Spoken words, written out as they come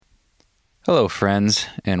Hello, friends,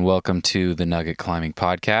 and welcome to the Nugget Climbing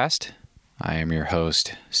Podcast. I am your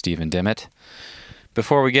host, Stephen Dimmitt.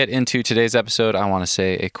 Before we get into today's episode, I want to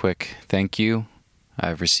say a quick thank you.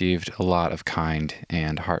 I've received a lot of kind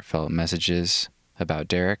and heartfelt messages about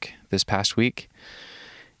Derek this past week,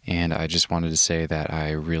 and I just wanted to say that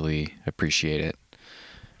I really appreciate it.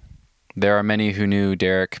 There are many who knew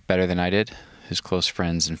Derek better than I did, his close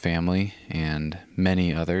friends and family, and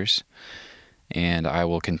many others. And I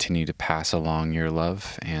will continue to pass along your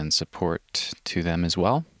love and support to them as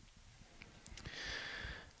well.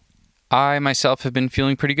 I myself have been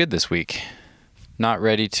feeling pretty good this week. Not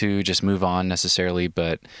ready to just move on necessarily,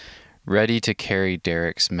 but ready to carry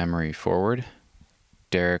Derek's memory forward.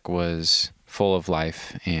 Derek was full of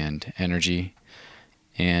life and energy,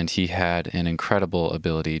 and he had an incredible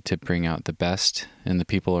ability to bring out the best in the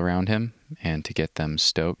people around him and to get them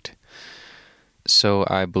stoked. So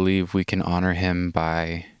I believe we can honor him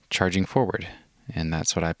by charging forward, and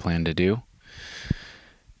that's what I plan to do.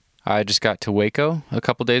 I just got to Waco a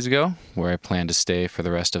couple days ago, where I plan to stay for the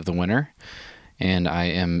rest of the winter, and I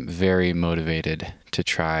am very motivated to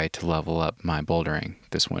try to level up my bouldering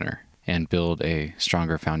this winter and build a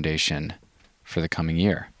stronger foundation for the coming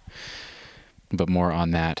year. But more on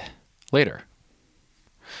that later.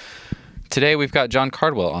 Today we've got John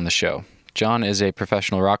Cardwell on the show. John is a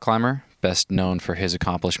professional rock climber, best known for his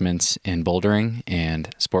accomplishments in bouldering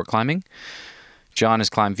and sport climbing. John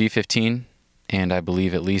has climbed V15 and I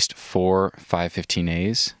believe at least 4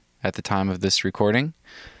 515As at the time of this recording,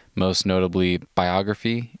 most notably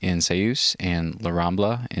Biography in Sayus and La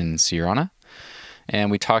Rambla in Sierra.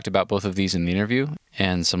 And we talked about both of these in the interview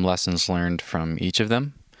and some lessons learned from each of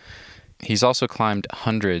them. He's also climbed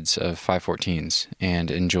hundreds of 514s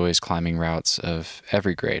and enjoys climbing routes of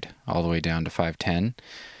every grade, all the way down to 510.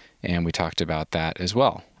 And we talked about that as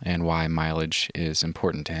well, and why mileage is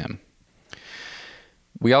important to him.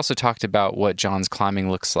 We also talked about what John's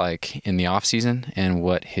climbing looks like in the off-season and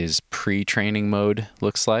what his pre-training mode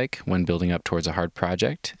looks like when building up towards a hard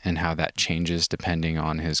project and how that changes depending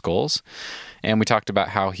on his goals. And we talked about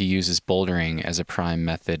how he uses bouldering as a prime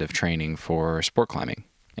method of training for sport climbing,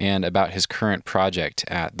 and about his current project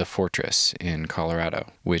at the Fortress in Colorado,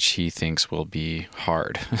 which he thinks will be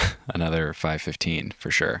hard. Another 515 for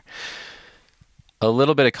sure. A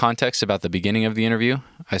little bit of context about the beginning of the interview.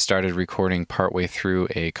 I started recording partway through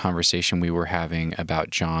a conversation we were having about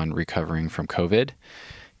John recovering from COVID.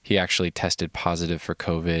 He actually tested positive for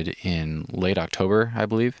COVID in late October, I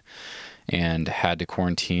believe, and had to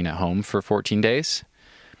quarantine at home for 14 days.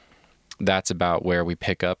 That's about where we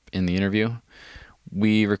pick up in the interview.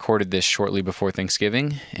 We recorded this shortly before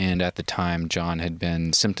Thanksgiving, and at the time, John had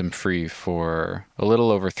been symptom-free for a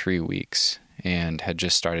little over 3 weeks and had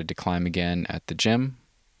just started to climb again at the gym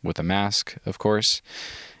with a mask, of course,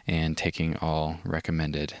 and taking all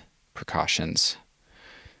recommended precautions.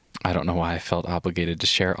 I don't know why I felt obligated to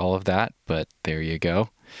share all of that, but there you go.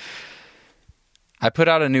 I put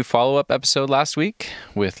out a new follow-up episode last week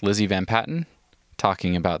with Lizzie Van Patten,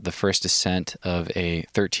 talking about the first ascent of a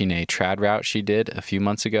 13A trad route she did a few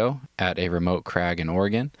months ago at a remote crag in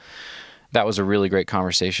Oregon. That was a really great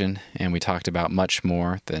conversation, and we talked about much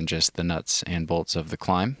more than just the nuts and bolts of the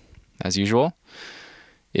climb, as usual.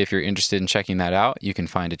 If you're interested in checking that out, you can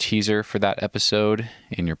find a teaser for that episode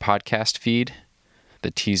in your podcast feed.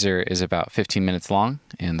 The teaser is about 15 minutes long,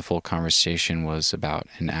 and the full conversation was about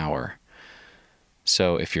an hour.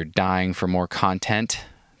 So if you're dying for more content,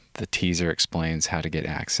 the teaser explains how to get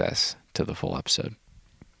access to the full episode.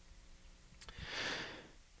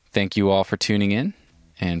 Thank you all for tuning in,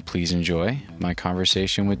 and please enjoy my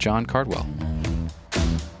conversation with John Cardwell.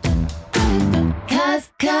 Cause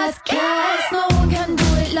no one can do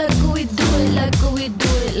it like we do it, like we do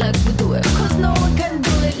it, like we do it. Cause no one can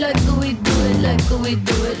do it like we do it, like we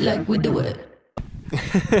do it, like we do it.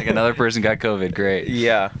 Like another person got COVID. Great.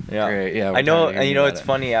 Yeah. Great. Yeah. I know, and it's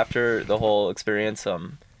funny after the whole experience.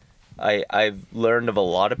 I've learned of a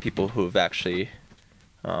lot of people who have actually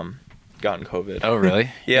gotten COVID. Oh, really?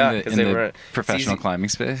 Yeah, because they were professional climbing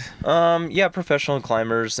space. Yeah, professional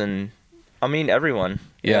climbers, and I mean everyone.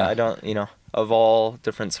 Yeah. I don't, of all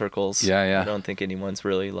different circles. Yeah. I don't think anyone's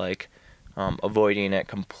really like avoiding it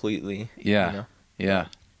completely. Yeah. Yeah.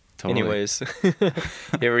 Totally. Anyways,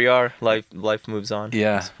 here we are. Life moves on.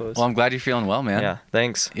 Yeah. I suppose. Well, I'm glad you're feeling well, man. Yeah.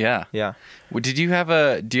 Thanks. Yeah. Yeah. Well, do you have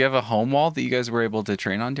a home wall that you guys were able to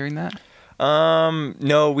train on during that?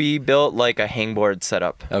 No, we built like a hangboard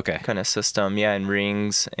setup. Okay. Kind of system. Yeah. And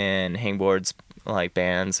rings and hangboards, like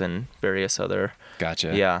bands and various other.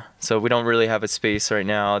 Gotcha. Yeah. So we don't really have a space right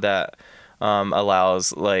now that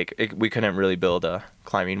allows we couldn't really build a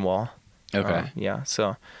climbing wall. Okay. Yeah.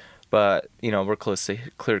 So, but we're close to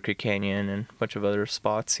Clear Creek Canyon and a bunch of other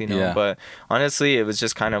spots, Yeah. But honestly, it was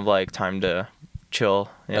just kind of like time to chill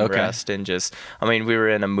and rest and just, we were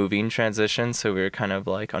in a moving transition, so we were kind of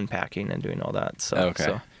like unpacking and doing all that. So,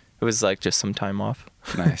 so it was like just some time off.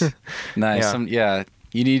 Nice. Nice. Yeah.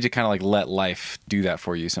 You need to kind of like let life do that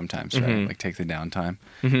for you sometimes, right? Like take the downtime.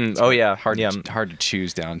 Oh yeah. Hard to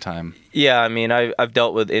choose downtime. Yeah, I've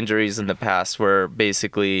dealt with injuries in the past where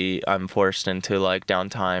basically I'm forced into like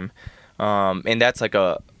downtime, and that's like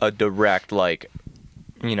a direct like,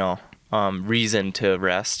 reason to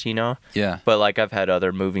rest, Yeah. But like I've had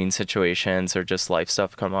other moving situations or just life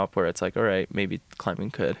stuff come up where it's like, all right, maybe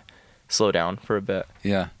climbing could slow down for a bit.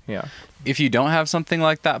 Yeah. Yeah. If you don't have something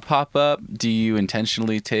like that pop up, do you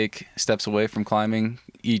intentionally take steps away from climbing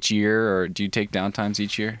each year, or do you take downtimes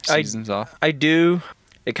each year, seasons off? I do.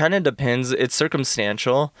 It kind of depends. It's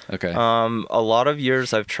circumstantial. Okay. A lot of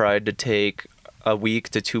years I've tried to take a week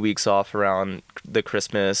to 2 weeks off around the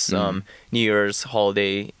Christmas, New Year's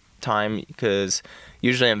holiday time, because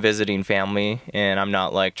usually I'm visiting family and I'm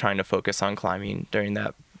not like trying to focus on climbing during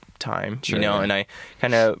that time, Sure, and I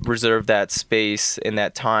kind of reserve that space and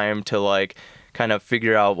that time to like kind of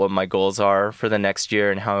figure out what my goals are for the next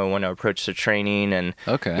year and how I want to approach the training. And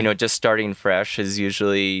just starting fresh is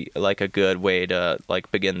usually like a good way to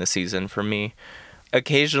like begin the season for me.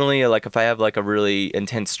 Occasionally, like if I have like a really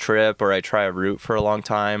intense trip or I try a route for a long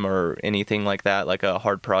time or anything like that, like a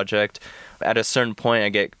hard project, at a certain point I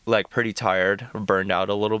get like pretty tired or burned out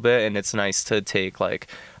a little bit, and it's nice to take like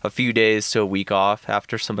a few days to a week off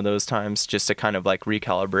after some of those times just to kind of like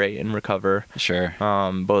recalibrate and recover. Sure.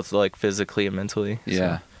 Both like physically and mentally.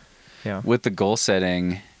 Yeah. So, yeah. With the goal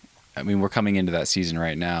setting, we're coming into that season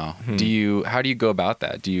right now. How do you go about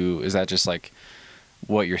that? Is that just like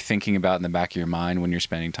what you're thinking about in the back of your mind when you're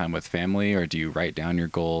spending time with family, or do you write down your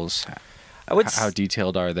goals? How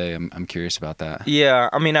detailed are they? I'm curious about that. Yeah,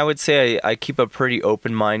 I would say I keep a pretty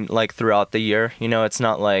open mind like throughout the year. It's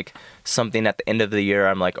not like something at the end of the year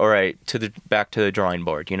I'm like, all right, back to the drawing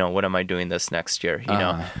board. What am I doing this next year?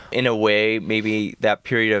 In a way, maybe that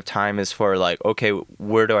period of time is for like, okay,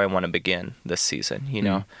 where do I want to begin this season?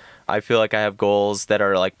 I feel like I have goals that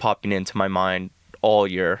are like popping into my mind all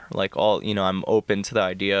year, like I'm open to the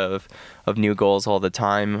idea of new goals all the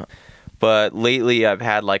time. But lately I've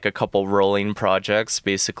had like a couple rolling projects.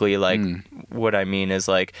 Basically, like what I mean is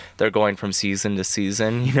like they're going from season to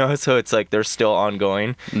season, so it's like they're still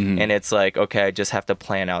ongoing. And it's like, okay, I just have to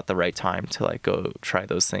plan out the right time to like go try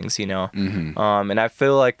those things, and I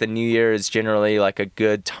feel like the new year is generally like a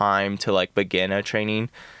good time to like begin a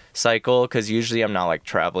training cycle, because usually I'm not like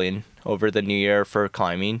traveling over the new year for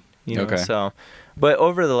climbing, Okay. So but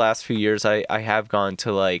over the last few years I have gone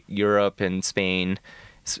to like Europe and Spain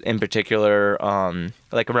in particular,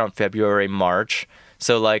 like around February, March.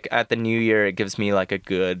 So like at the new year, it gives me like a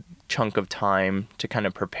good chunk of time to kind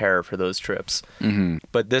of prepare for those trips.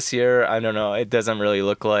 But this year, I don't know, it doesn't really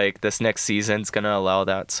look like this next season's going to allow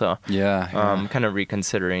that. So kind of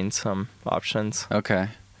reconsidering some options. Okay.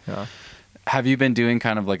 Yeah. Have you been doing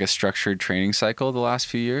kind of like a structured training cycle the last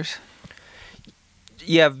few years?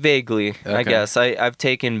 Yeah, vaguely, Okay. I guess. I've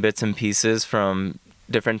taken bits and pieces from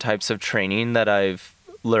different types of training that I've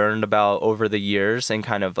learned about over the years and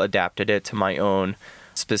kind of adapted it to my own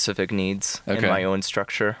specific needs and my own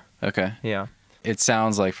structure. Okay. Yeah. It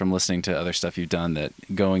sounds like from listening to other stuff you've done that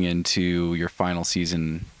going into your final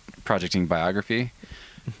season projecting biography,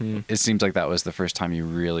 it seems like that was the first time you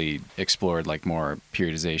really explored like more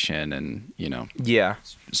periodization and,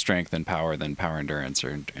 strength and power than power endurance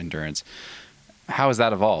or endurance. How has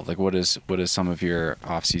that evolved? Like, what does some of your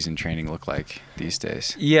off-season training look like these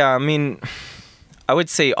days? Yeah, I would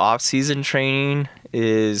say off-season training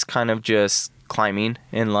is kind of just climbing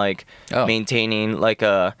and like maintaining like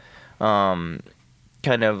a kind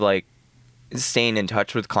of like staying in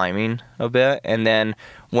touch with climbing a bit. And then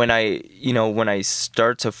when I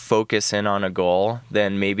start to focus in on a goal,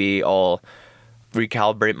 then maybe I'll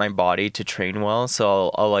recalibrate my body to train well.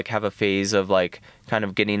 So I'll like have a phase of like kind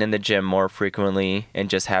of getting in the gym more frequently and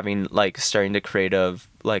just having like starting to create a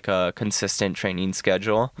consistent training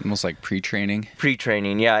schedule. Almost like pre-training?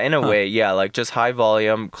 Pre-training, yeah, in a way, yeah, like just high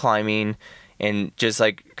volume climbing and just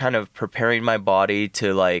like kind of preparing my body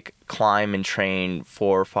to like climb and train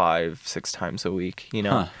 4, 5, 6 times a week,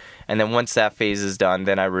 And then once that phase is done,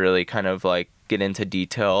 then I really kind of like get into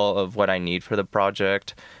detail of what I need for the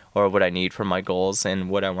project or what I need for my goals and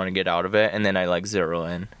what I want to get out of it, and then I like zero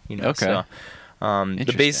in, Okay. So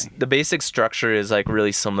the basic structure is like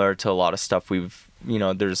really similar to a lot of stuff we've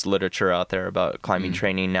there's literature out there about climbing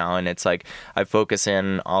training now, and it's like I focus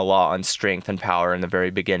in a lot on strength and power in the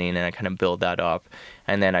very beginning, and I kind of build that up,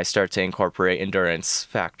 and then I start to incorporate endurance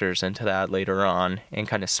factors into that later on and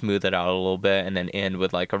kind of smooth it out a little bit, and then end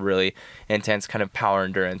with like a really intense kind of power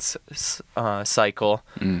endurance cycle.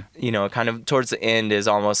 Kind of towards the end is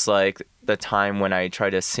almost like the time when I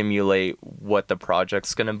try to simulate what the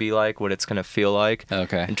project's going to be like, what it's going to feel like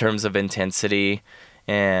in terms of intensity.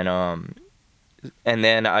 And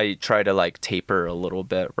then I try to like taper a little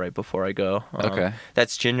bit right before I go.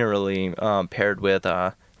 That's generally paired with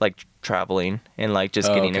like traveling and like just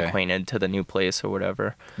getting acquainted to the new place or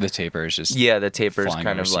whatever. The taper is just the taper is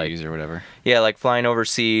kind of like or whatever. Yeah, like flying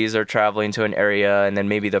overseas or traveling to an area, and then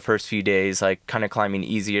maybe the first few days like kind of climbing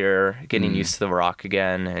easier, getting used to the rock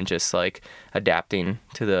again, and just like adapting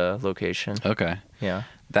to the location.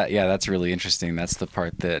 That's really interesting. That's the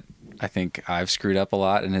part that I think I've screwed up a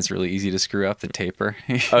lot, and it's really easy to screw up the taper.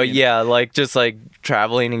 Like just like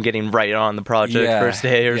traveling and getting right on the project first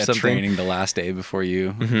day or something. Training the last day before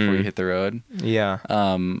you hit the road. Yeah.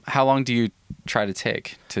 How long do you try to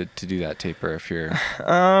take to do that taper if you're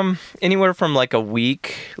anywhere from like a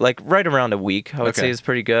week, like right around a week I would say is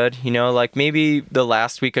pretty good. Like maybe the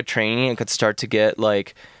last week of training it could start to get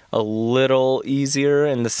like a little easier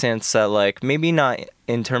in the sense that like maybe not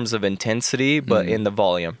in terms of intensity but in the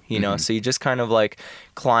volume, so you just kind of like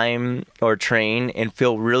climb or train and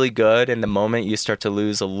feel really good, and the moment you start to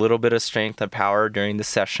lose a little bit of strength and power during the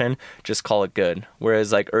session, just call it good.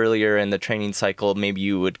 Whereas like earlier in the training cycle maybe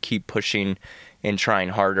you would keep pushing and trying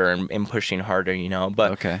harder and pushing harder,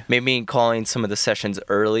 but maybe calling some of the sessions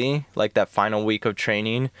early, like that final week of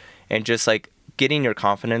training, and just like getting your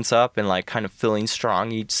confidence up and like kind of feeling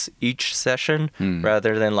strong each session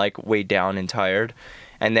rather than like weighed down and tired.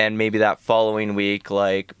 And then maybe that following week,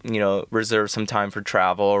 like, reserve some time for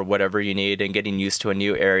travel or whatever you need, and getting used to a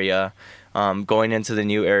new area, going into the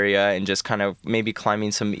new area and just kind of maybe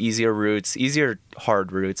climbing some easier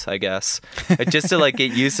hard routes, I guess, just to like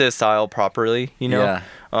get used to the style properly,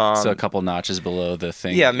 so a couple notches below the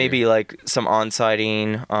thing. Maybe like some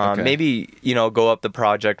on-sighting, maybe, go up the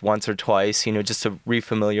project once or twice, just to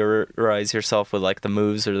refamiliarize yourself with like the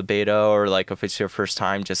moves or the beta, or like if it's your first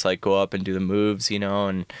time, just like go up and do the moves,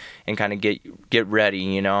 and kind of get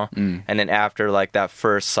ready, and then after like that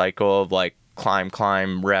first cycle of like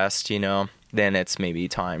climb, rest, then it's maybe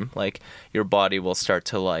time. Like your body will start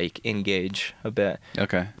to like engage a bit.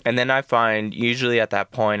 And then I find usually at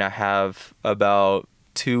that point I have about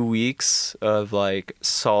 2 weeks of like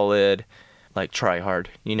solid like try hard,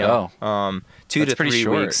 2 to 3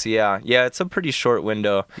 weeks. Yeah, it's a pretty short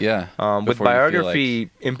window. With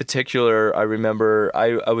biography in particular, I remember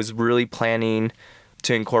I was really planning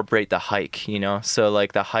to incorporate the hike, so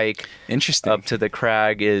like the hike up to the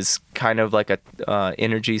crag is kind of like a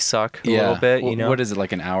energy suck a little bit, What is it,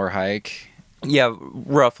 like an hour hike? Yeah,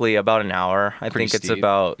 roughly about an hour. I think it's steep.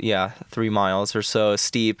 about 3 miles or so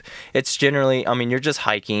steep. It's generally, you're just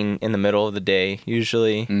hiking in the middle of the day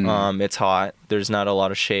usually. It's hot. There's not a lot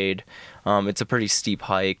of shade. It's a pretty steep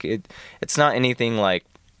hike. It's not anything like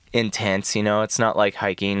intense, it's not like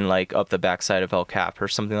hiking like up the backside of El Cap or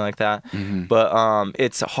something like that. But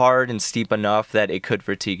it's hard and steep enough that it could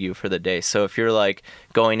fatigue you for the day. So if you're like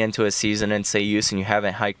going into a season in Sayus and you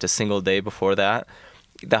haven't hiked a single day before that,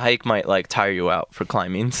 the hike might like tire you out for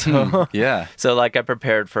climbing. So so like I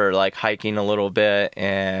prepared for like hiking a little bit,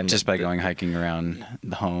 and just by going hiking around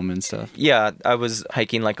the home and stuff. I was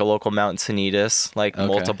hiking like a local Mount Sanitas like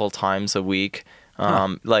multiple times a week,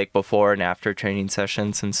 like before and after training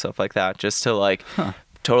sessions and stuff like that, just to like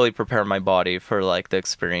totally prepare my body for like the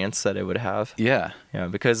experience that it would have.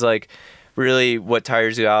 Because like really what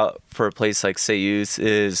tires you out for a place like Sayus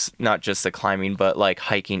is not just the climbing, but like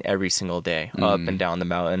hiking every single day up and down the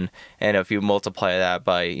mountain. And if you multiply that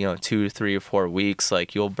by 2, 3, or 4 weeks,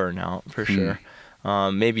 like you'll burn out for sure.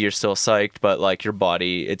 Maybe you're still psyched, but like your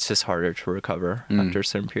body, it's just harder to recover after a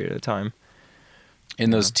certain period of time.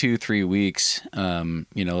 In those 2-3 weeks,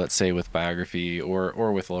 let's say with biography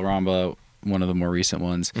or with La Ramba, one of the more recent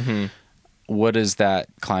ones, what does that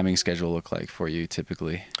climbing schedule look like for you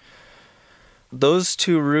typically? Those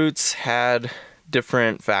two routes had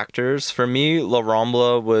different factors. For me, La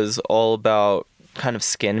Rambla was all about kind of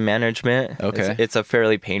skin management. It's a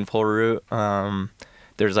fairly painful route.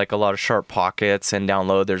 There's like a lot of sharp pockets, and down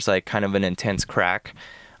low there's like kind of an intense crack.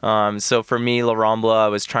 So for me, La Rambla, I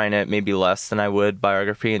was trying it maybe less than I would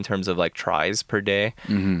biography in terms of like tries per day.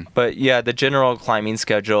 But the general climbing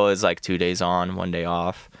schedule is like 2 days on, 1 day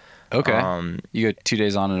off. You go 2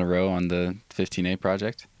 days on in a row on the 15A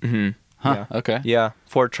project? Huh. Yeah. Okay. Yeah,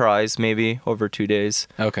 4 tries maybe over 2 days.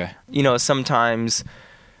 Okay. You know, sometimes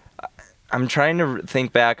I'm trying to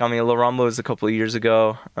think back. I mean, La Rambla was a couple of years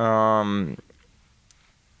ago.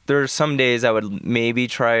 There are some days I would maybe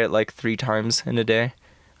try it like 3 times in a day.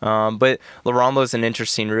 But La Rambla is an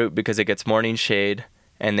interesting route because it gets morning shade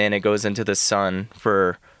and then it goes into the sun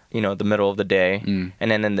for, you know, the middle of the day.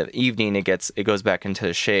 And then in the evening it goes back into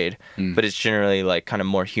the shade. But it's generally like kind of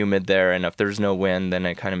more humid there, and if there's no wind, then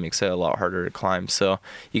it kind of makes it a lot harder to climb. So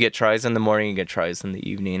you get tries in the morning, you get tries in the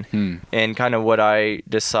evening. And kind of what I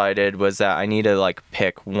decided was that I need to like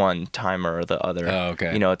pick one timer or the other. Oh,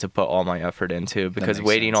 okay. You know, to put all my effort into, because makes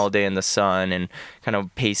waiting sense. all day in the sun and kind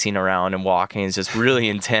of pacing around and walking is just really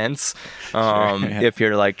intense. If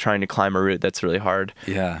you're like trying to climb a route that's really hard.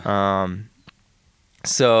 Yeah.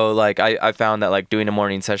 So like I found that like doing a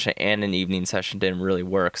morning session and an evening session didn't really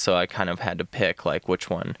work, so I kind of had to pick like which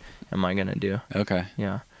one am I gonna do. Okay.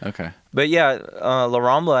 Yeah. Okay. But yeah, La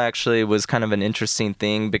Rambla actually was kind of an interesting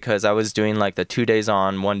thing because I was doing like the 2 days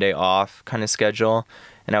on, 1 day off kind of schedule,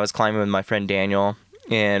 and I was climbing with my friend Daniel,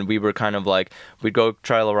 and we were kind of like, we'd go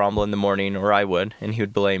try La Rambla in the morning, or I would, and he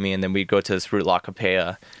would belay me, and then we'd go to this route La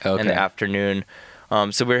Capella in the afternoon.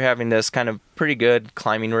 So we were having this kind of pretty good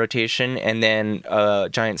climbing rotation, and then a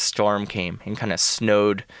giant storm came and kind of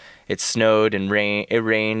snowed. It snowed and it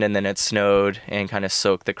rained, and then it snowed and kind of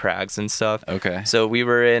soaked the crags and stuff. Okay. So we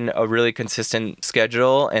were in a really consistent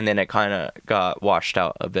schedule, and then it kind of got washed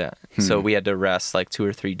out a bit. So we had to rest like 2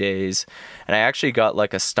 or 3 days, and I actually got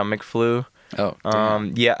like a stomach flu. Oh,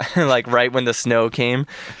 damn. Yeah, like right when the snow came.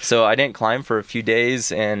 So I didn't climb for a few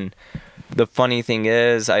days, and the funny thing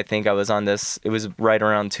is, I think I was on this, it was right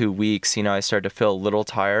around 2 weeks, you know, I started to feel a little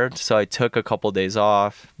tired. So I took a couple days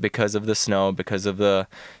off because of the snow, because of the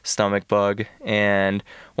stomach bug. And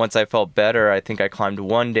once I felt better, I think I climbed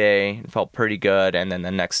 1 day, felt pretty good. And then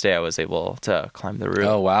the next day I was able to climb the route.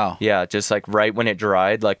 Oh, wow. Yeah, just like right when it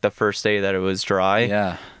dried, like the first day that it was dry,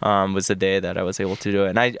 Yeah. was the day that I was able to do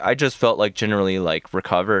it. And I just felt like generally like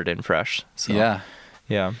recovered and fresh. So, Yeah.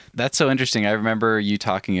 Yeah. That's so interesting. I remember you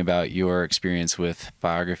talking about your experience with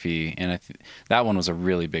biography, and that one was a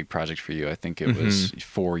really big project for you. I think it was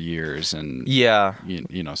 4 years and Yeah.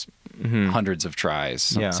 you know, hundreds of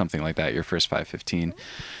tries, Yeah. something like that, your first 515.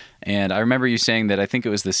 And I remember you saying that I think it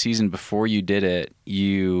was the season before you did it,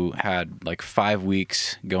 you had like 5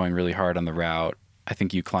 weeks going really hard on the route. I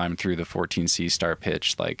think you climbed through the 14C star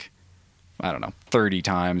pitch like, I don't know, 30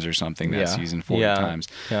 times or something that season, 40 times.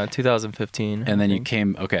 Yeah, 2015. And then you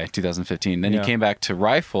came, 2015. Then you came back to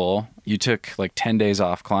Rifle. You took like 10 days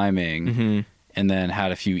off climbing and then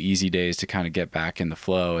had a few easy days to kind of get back in the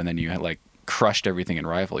flow. And then you had like crushed everything in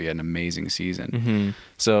Rifle. You had an amazing season.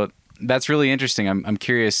 So that's really interesting. I'm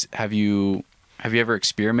curious, have you ever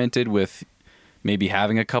experimented with maybe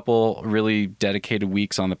having a couple really dedicated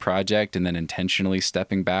weeks on the project and then intentionally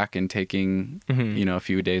stepping back and taking, you know, a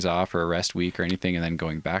few days off or a rest week or anything and then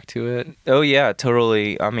going back to it? Oh, yeah,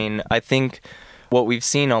 totally. I mean, I think what we've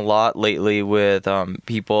seen a lot lately with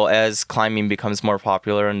people as climbing becomes more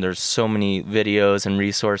popular and there's so many videos and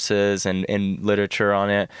resources and literature on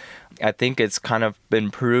it, I think it's kind of been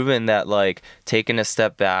proven that like taking a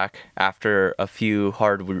step back after a few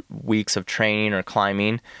hard weeks of training or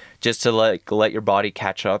climbing, just to like let your body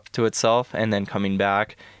catch up to itself and then coming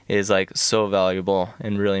back is like so valuable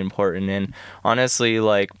and really important. And honestly,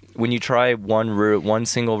 like when you try one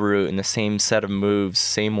single route in the same set of moves,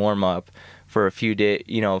 same warm up for a few days,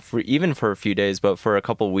 you know, for a few days, but for a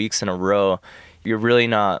couple weeks in a row, you're really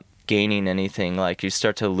not gaining anything. Like you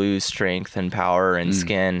start to lose strength and power and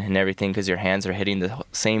skin and everything because your hands are hitting the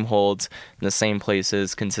same holds in the same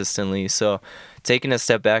places consistently. So taking a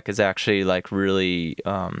step back is actually like really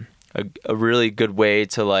a really good way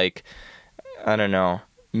to like, I don't know,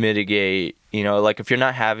 mitigate, you know, like if you're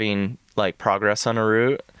not having like progress on a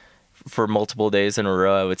route for multiple days in a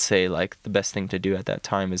row, I would say like the best thing to do at that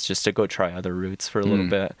time is just to go try other routes for a little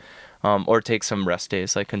bit. Or take some rest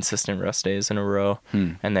days, like consistent rest days in a row,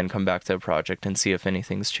 and then come back to a project and see if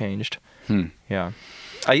anything's changed. Yeah.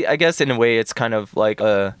 I guess in a way it's kind of like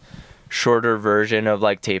a shorter version of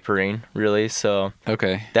like tapering, really. So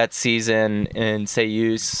that season in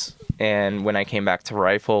Sayus and when I came back to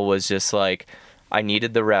Rifle was just like, I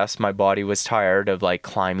needed the rest. My body was tired of like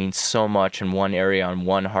climbing so much in one area on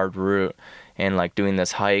one hard route. And like doing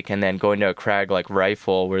this hike and then going to a crag like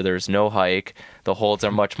Rifle where there's no hike, the holds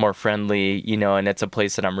are much more friendly, you know, and it's a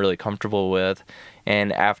place that I'm really comfortable with.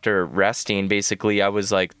 And after resting, basically I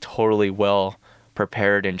was like totally well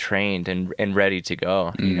prepared and trained and ready to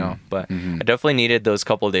go, you know. But I definitely needed those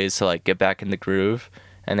couple of days to like get back in the groove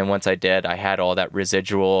And then once I did, I had all that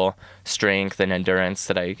residual strength and endurance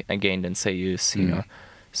that I gained in Sayus, you know.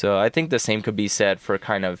 So I think the same could be said for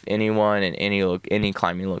kind of anyone in any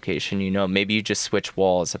climbing location, you know. Maybe you just switch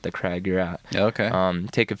walls at the crag you're at. Okay.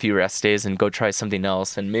 Take a few rest days and go try something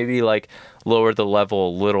else, and maybe like lower the level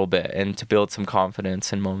a little bit and to build some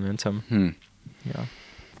confidence and momentum. Yeah.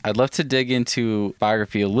 I'd love to dig into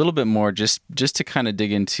biography a little bit more, just to kind of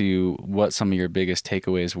dig into what some of your biggest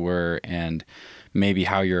takeaways were and maybe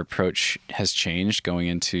how your approach has changed going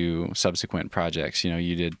into subsequent projects. You know,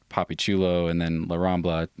 you did Papi Chulo and then La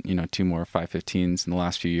Rambla, you know, 2 more 515s in the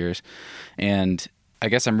last few years. And I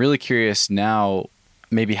guess I'm really curious now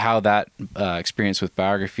maybe how that experience with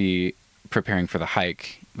biography, preparing for the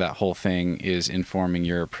hike, that whole thing is informing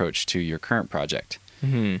your approach to your current project.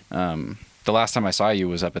 The last time I saw you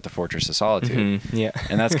was up at the Fortress of Solitude. Yeah.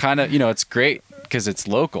 And that's kind of, you know, it's great because it's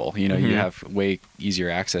local. You know, you have way easier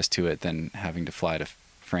access to it than having to fly to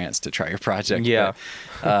France to try your project. Yeah.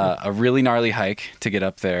 But, a really gnarly hike to get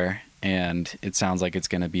up there, and it sounds like it's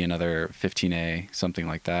going to be another 15A, something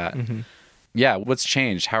like that. Yeah, what's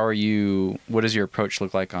changed? What does your approach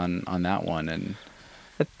look like on that one? And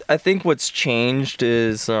I think what's changed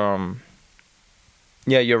is, yeah,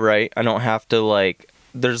 you're right. I don't have to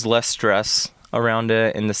there's less stress around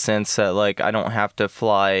it in the sense that I don't have to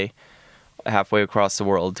fly halfway across the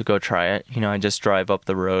world to go try it. You know, I just drive up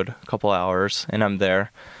the road a couple hours and I'm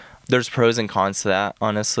there. There's pros and cons to that,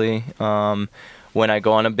 honestly. When I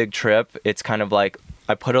go on a big trip, it's kind of like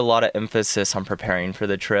I put a lot of emphasis on preparing for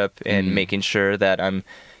the trip and making sure that I'm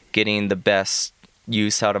getting the best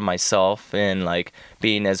use out of myself and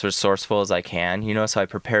being as resourceful as I can, you know, so I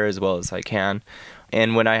prepare as well as I can.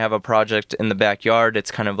 And when I have a project in the backyard,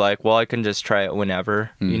 it's kind of well, I can just try it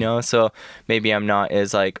whenever, you know? So maybe I'm not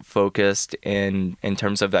as focused in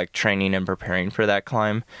terms of training and preparing for that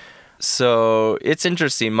climb. So it's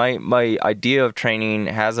interesting. My idea of training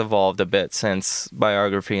has evolved a bit since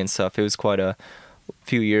biography and stuff. It was quite a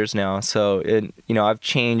few years now. So I've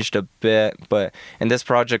changed a bit, and this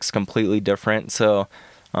project's completely different. So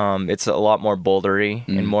it's a lot more bouldery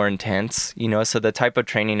and more intense, you know, so the type of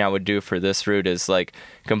training I would do for this route is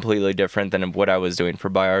completely different than what I was doing for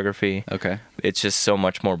biography. Okay. It's just so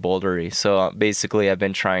much more bouldery. So basically I've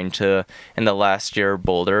been trying to, in the last year,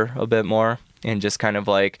 boulder a bit more and just kind of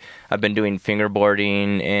I've been doing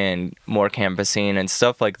fingerboarding and more campusing and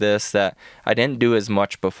stuff like this that I didn't do as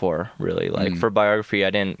much before, really. For biography,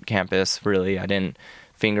 I didn't campus, really. I didn't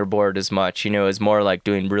fingerboard as much, you know. It was more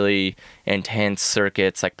doing really intense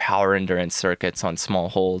circuits, power endurance circuits on small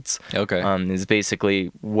holds. Okay. Is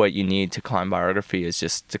basically what you need to climb biography, is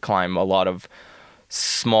just to climb a lot of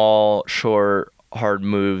small, short, hard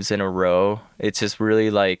moves in a row. It's just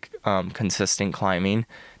really consistent climbing.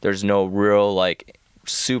 There's no real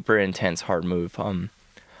super intense hard move.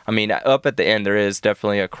 I mean, up at the end there is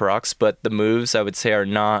definitely a crux, but the moves I would say are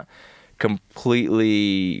not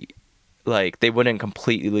completely they wouldn't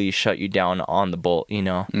completely shut you down on the bolt, you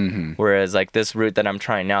know. Whereas this route that I'm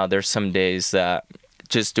trying now, there's some days that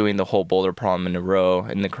just doing the whole boulder problem in a row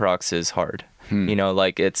and the crux is hard. You know,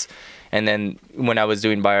 and then when I was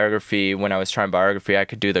doing biography, when I was trying biography, I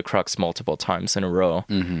could do the crux multiple times in a row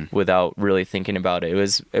without really thinking about it.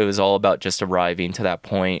 It was all about just arriving to that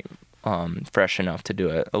point fresh enough to do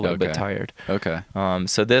it, a little bit tired. Okay.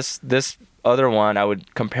 So this other one, I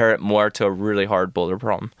would compare it more to a really hard boulder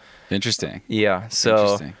problem. Interesting. Yeah.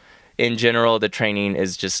 So in general, the training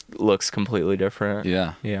looks completely different.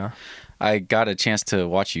 Yeah. Yeah. I got a chance to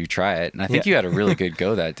watch you try it, and I think you had a really good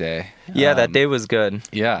go that day. Yeah, that day was good.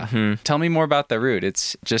 Yeah. Tell me more about the route.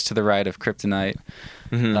 It's just to the right of Kryptonite.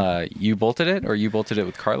 You bolted it, or you bolted it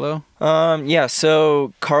with Carlo? Yeah,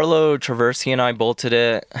 so Carlo Traversi and I bolted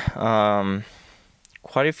it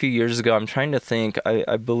quite a few years ago. I'm trying to think.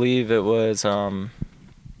 I believe it was...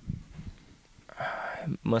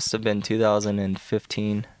 must have been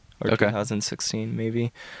 2015 or 2016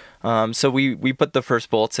 maybe. So we put the first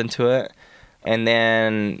bolts into it, and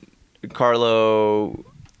then Carlo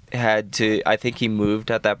had to, I think he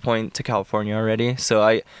moved at that point to California already, so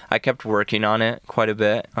I kept working on it quite a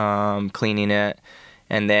bit, cleaning it,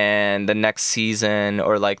 and then the next season,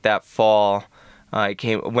 or that fall, I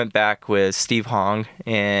went back with Steve Hong,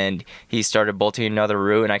 and he started bolting another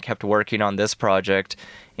route, and I kept working on this project.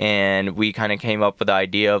 And we kind of came up with the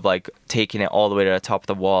idea of taking it all the way to the top of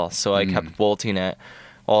the wall. So I kept bolting it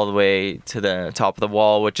all the way to the top of the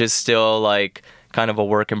wall, which is still kind of a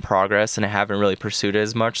work in progress, and I haven't really pursued it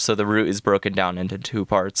as much. So the route is broken down into 2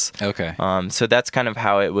 parts. Okay. So that's kind of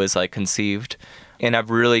how it was conceived. And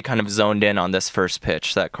I've really kind of zoned in on this first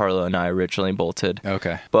pitch that Carlo and I originally bolted.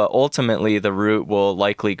 Okay. But ultimately, the route will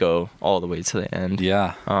likely go all the way to the end.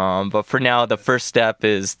 Yeah. But for now, the first step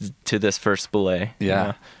is to this first belay.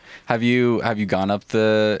 Yeah. Have you gone up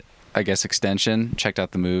the, I guess, extension, checked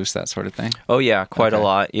out the moves, that sort of thing? Oh, yeah, quite a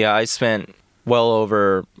lot. Yeah, I spent well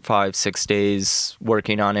over 5-6 days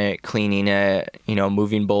working on it, cleaning it,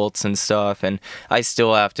 moving bolts and stuff. And I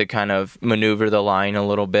still have to kind of maneuver the line a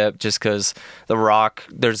little bit just because the rock,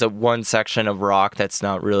 there's one section of rock that's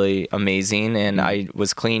not really amazing. And I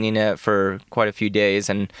was cleaning it for quite a few days,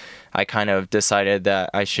 and I kind of decided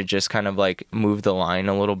that I should just kind of like move the line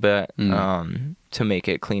a little bit to make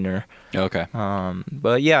it cleaner. Okay.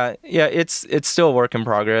 But yeah, it's still a work in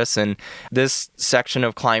progress, and this section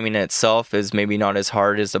of climbing itself is maybe not as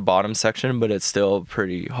hard as the bottom section, but it's still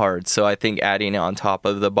pretty hard. So I think adding it on top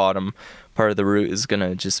of the bottom part of the route is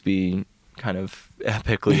gonna just be kind of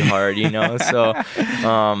epically hard, So,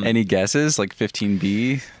 any guesses? Like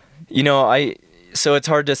 15B? So it's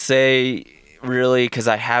hard to say really because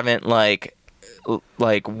I haven't like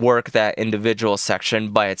work that individual section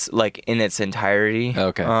by its like in its entirety.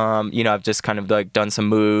 Okay. I've just kind of like done some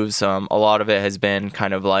moves. A lot of it has been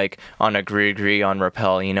kind of like on a gree on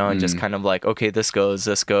rappel, and just kind of like, okay, this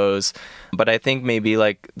goes. But I think maybe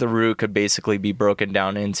like the route could basically be broken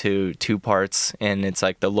down into two parts, and it's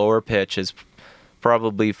like the lower pitch is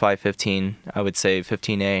probably 515, I would say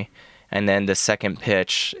 15A. And then the second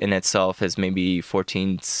pitch in itself is maybe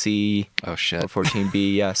 14C. Oh, shit. Or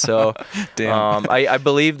 14B, yeah. So Damn. I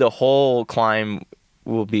believe the whole climb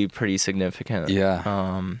will be pretty significant.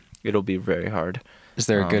 Yeah. It'll be very hard. Is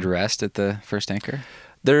there a good rest at the first anchor?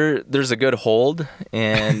 There's a good hold,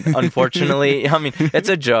 and unfortunately, I mean, it's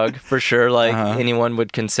a jug for sure. Like anyone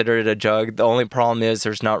would consider it a jug. The only problem is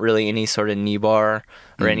there's not really any sort of knee bar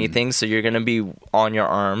or anything, so you're gonna be on your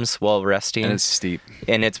arms while resting. And it's steep.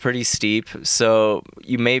 And it's pretty steep, so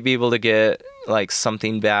you may be able to get like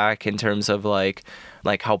something back in terms of like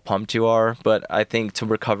how pumped you are, but I think to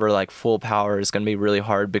recover like full power is gonna be really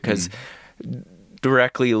hard because.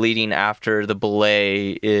 Directly leading after the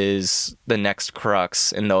belay is the next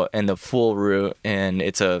crux in the full route, and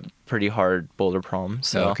it's a pretty hard boulder problem.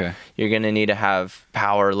 So you're gonna need to have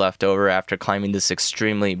power left over after climbing this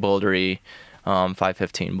extremely bouldery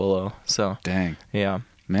 515 below. So dang, yeah,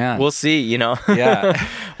 man, we'll see. Yeah.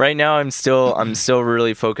 Right now I'm still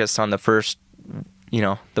really focused on the first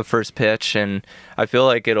pitch, and I feel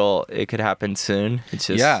like it could happen soon. It's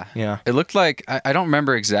just yeah. It looked like I don't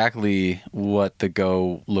remember exactly what the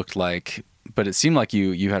go looked like, but it seemed like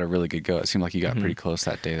you had a really good go. It seemed like you got pretty close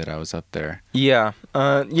that day that I was up there. Yeah.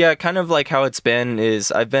 Kind of like how it's been is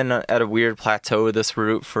I've been at a weird plateau with this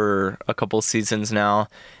route for a couple seasons now,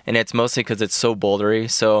 and it's mostly because it's so bouldery.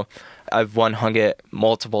 So I've hung it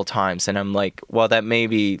multiple times, and I'm like, well, that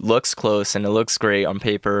maybe looks close and it looks great on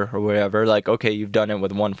paper or whatever. Like, okay, you've done it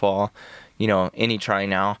with one fall, any try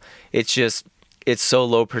now. It's just, it's so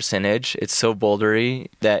low percentage, it's so bouldery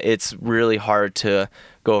that it's really hard to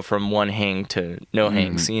go from one hang to no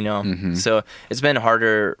hangs, So it's been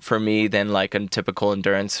harder for me than like a typical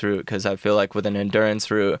endurance route, because I feel like with an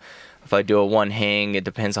endurance route, if I do a one hang, it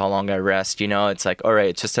depends how long I rest, it's like, all right,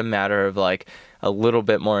 it's just a matter of like a little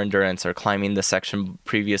bit more endurance or climbing the section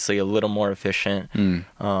previously a little more efficient.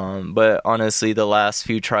 But honestly, the last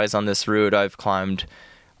few tries on this route, I've climbed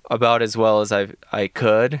about as well as I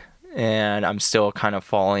could, and I'm still kind of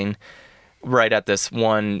falling right at this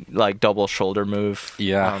one like double shoulder move,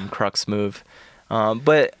 crux move.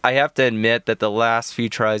 But I have to admit that the last few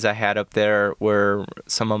tries I had up there were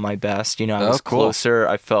some of my best. I was closer.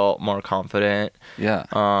 I felt more confident. Yeah.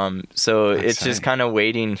 So it's just kind of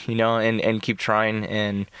waiting, and keep trying,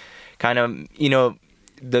 and kind of,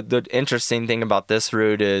 the interesting thing about this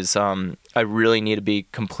route is I really need to be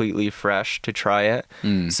completely fresh to try it.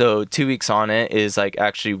 So 2 weeks on it is like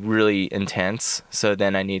actually really intense. So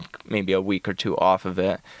then I need maybe a week or two off of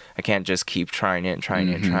it. I can't just keep trying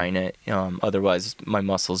it. Otherwise my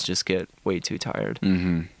muscles just get way too tired.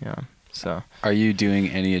 Yeah. So are you doing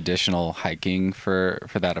any additional hiking for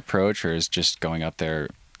that approach, or is just going up there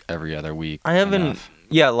every other week? I haven't enough?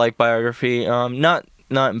 Like biography, not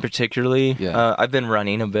in particularly. I've been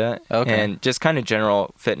running a bit, and just kind of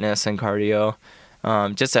general fitness and cardio,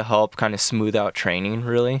 just to help kind of smooth out training,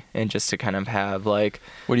 really, and just to kind of have like.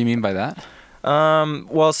 What do you mean by that?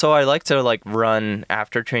 Well, so I like to like run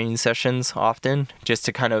after training sessions often, just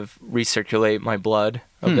to kind of recirculate my blood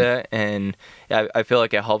a bit, and I feel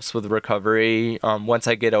like it helps with recovery. Once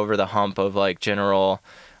I get over the hump of like general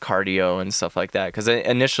cardio and stuff like that. Because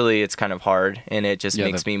initially it's kind of hard, and it just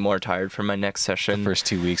makes me more tired for my next session. The first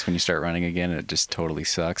 2 weeks when you start running again, it just totally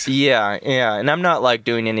sucks. Yeah. And I'm not like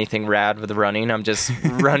doing anything rad with running. I'm just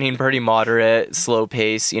running pretty moderate, slow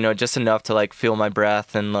pace, just enough to like feel my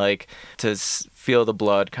breath and like to feel the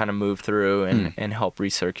blood kind of move through and help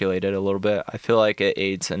recirculate it a little bit. I feel like it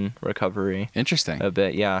aids in recovery. Interesting. A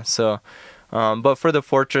bit, yeah. So, but for the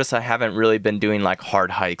Fortress, I haven't really been doing like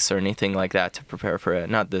hard hikes or anything like that to prepare for it.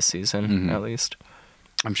 Not this season, at least.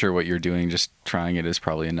 I'm sure what you're doing, just trying it, is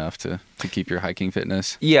probably enough to keep your hiking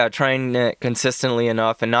fitness. Yeah, trying it consistently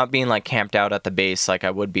enough and not being like camped out at the base like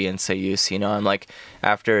I would be in Sayus, I'm like,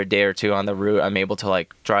 after a day or two on the route, I'm able to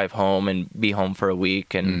like drive home and be home for a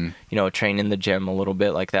week and, train in the gym a little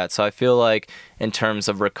bit like that. So I feel like in terms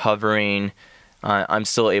of recovering, I'm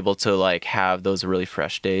still able to like have those really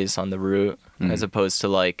fresh days on the route as opposed to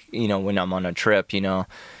like, when I'm on a trip,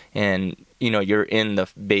 and you're in the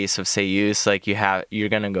base of Sayus, like you're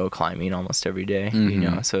gonna go climbing almost every day,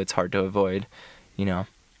 so it's hard to avoid,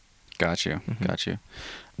 Got you.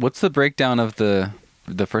 What's the breakdown of the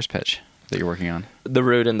first pitch that you're working on? The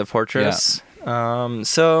route in the Fortress.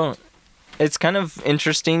 So it's kind of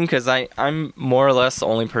interesting because I'm more or less the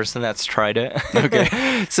only person that's tried it.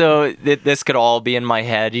 Okay. So this could all be in my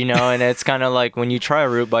head, and it's kind of like when you try a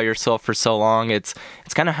route by yourself for so long, it's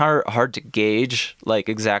kind of hard to gauge like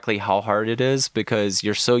exactly how hard it is because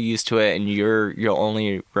you're so used to it and you're your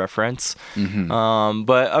only reference.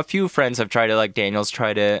 But a few friends have tried it, like Daniel's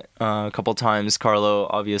tried it a couple times. Carlo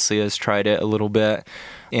obviously has tried it a little bit,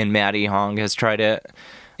 and Maddie Hong has tried it.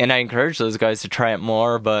 And I encourage those guys to try it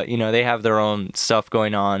more, but, they have their own stuff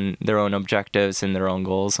going on, their own objectives and their own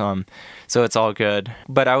goals. So it's all good.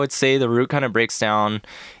 But I would say the route kind of breaks down.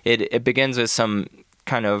 It begins with some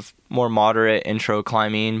kind of more moderate intro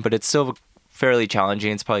climbing, but it's still fairly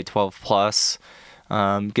challenging. It's probably 12 plus.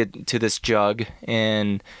 Get to this jug,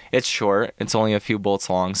 and it's short. It's only a few bolts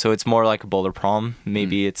long, so it's more like a boulder prom.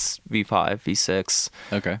 Maybe it's V5, V6.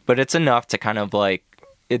 Okay. But it's enough to kind of like,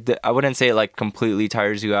 I wouldn't say it like completely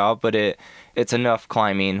tires you out, but it's enough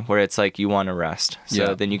climbing where it's like you want to rest.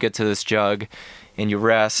 So then you get to this jug and you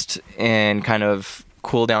rest and kind of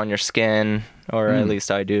cool down your skin, or at least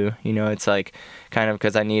I do. It's like kind of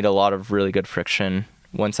because I need a lot of really good friction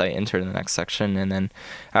once I enter the next section. And then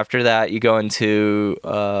after that, you go into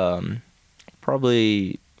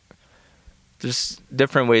probably there's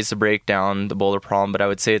different ways to break down the boulder problem, but I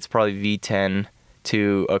would say it's probably V10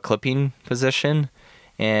 to a clipping position.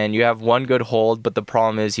 And you have one good hold, but the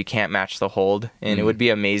problem is you can't match the hold. And it would be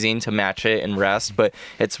amazing to match it and rest, but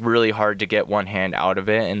it's really hard to get one hand out of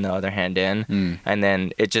it and the other hand in. And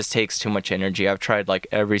then it just takes too much energy. I've tried like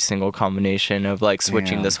every single combination of like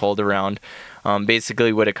switching this hold around.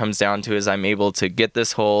 Basically what it comes down to is I'm able to get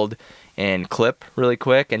this hold and clip really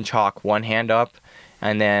quick and chalk one hand up.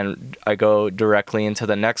 And then I go directly into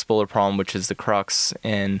the next boulder problem, which is the crux.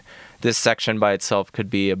 And this section by itself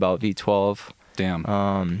could be about V12.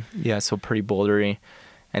 Damn. Yeah, so pretty bouldery.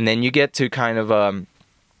 And then you get to kind of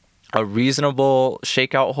a reasonable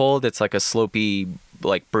shakeout hold. It's like a slopey,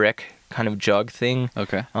 like brick kind of jug thing.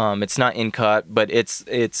 Okay. It's not in cut, but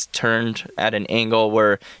it's turned at an angle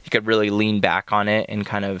where you could really lean back on it and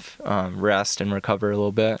kind of rest and recover a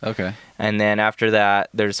little bit. Okay. And then after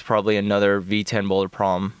that, there's probably another V10 boulder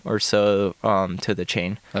prom or so to the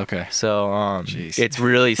chain. Okay. So it's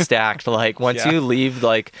really stacked. Like once you leave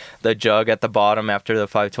like the jug at the bottom after the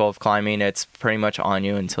 512 climbing, it's pretty much on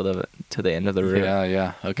you until the end of the route.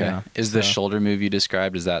 Yeah. Okay. Yeah, is the shoulder move you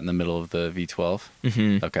described, is that in the middle of the V12?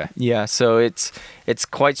 Mm-hmm. Okay. Yeah. So it's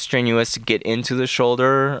quite strenuous to get into the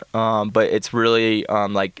shoulder, but it's really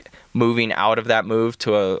like moving out of that move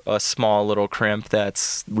to a small little crimp.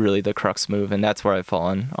 That's really the crux move, and that's where I've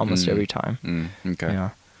fallen almost every time. Okay. Yeah.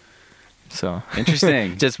 So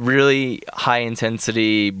interesting. Just really high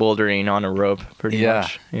intensity bouldering on a rope, pretty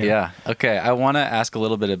much. Yeah. Okay. I want to ask a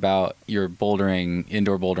little bit about your bouldering,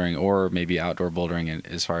 indoor bouldering, or maybe outdoor bouldering,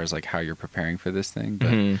 as far as like how you're preparing for this thing.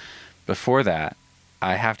 But before that,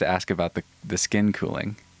 I have to ask about the skin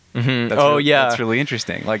cooling. That's really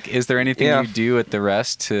interesting. Like, is there anything you do at the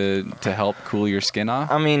rest to help cool your skin off?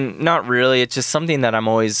 I mean, not really. It's just something that I'm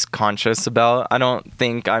always conscious about. I don't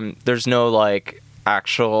think there's no like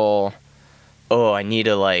actual, I need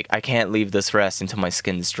to I can't leave this rest until my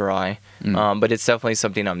skin's dry. But it's definitely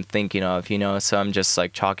something I'm thinking of, so I'm just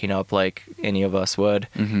like chalking up like any of us would,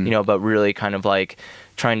 but really kind of like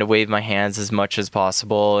trying to wave my hands as much as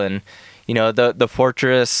possible and, the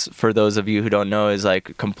fortress, for those of you who don't know, is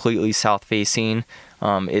like completely south facing.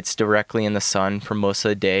 It's directly in the sun for most of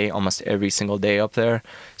the day, almost every single day up there.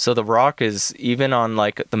 So the rock is, even on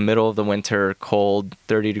like the middle of the winter, cold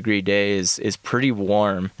 30-degree days, is pretty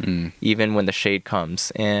warm, even when the shade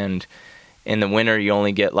comes. And in the winter, you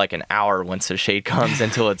only get like an hour once the shade comes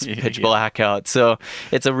until it's pitch black out. So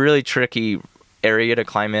it's a really tricky area to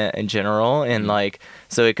climb it in general. And like,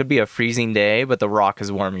 so it could be a freezing day, but the rock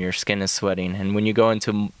is warm and your skin is sweating. And when you go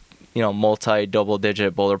into, multi-double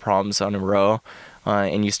digit boulder problems on a row,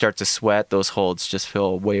 and you start to sweat, those holds just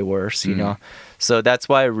feel way worse, So that's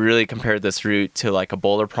why I really compared this route to like a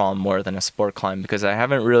boulder problem more than a sport climb, because I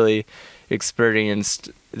haven't really experienced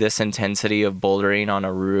this intensity of bouldering on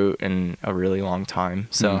a route in a really long time.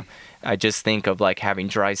 So I just think of like having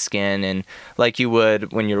dry skin, and like you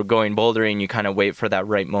would when you're going bouldering, you kind of wait for that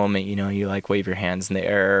right moment, you like wave your hands in the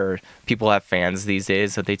air. People have fans these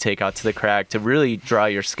days that they take out to the crack to really dry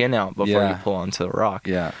your skin out before you pull onto the rock.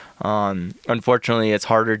 Unfortunately, it's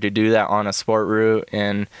harder to do that on a sport route.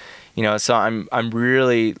 And so I'm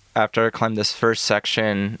really, after I climbed this first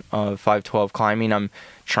section of 512 climbing, I'm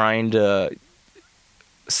trying to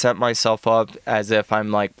set myself up as if I'm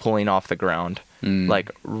like pulling off the ground, like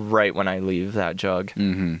right when I leave that jug.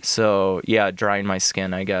 So yeah, drying my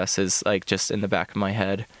skin, I guess, is like just in the back of my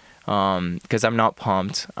head, because I'm not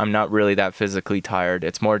pumped. I'm not really that physically tired.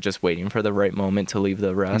 It's more just waiting for the right moment to leave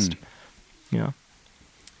the rest.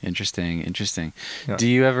 Interesting. Yeah. Do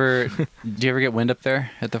you ever get wind up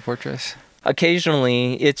there at the fortress?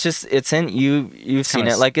 Occasionally. It's in you've seen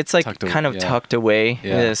it, like it's like tucked away.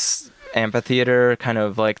 This amphitheater, kind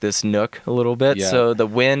of like this nook a little bit. So the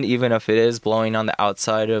wind, even if it is blowing on the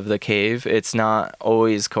outside of the cave, it's not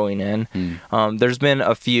always going in. There's been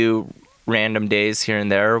a few random days here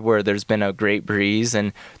and there where there's been a great breeze,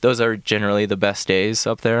 and those are generally the best days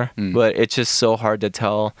up there. But it's just so hard to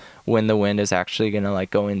tell when the wind is actually gonna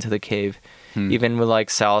like go into the cave. Even with like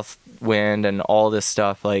south wind and all this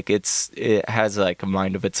stuff, like it has like a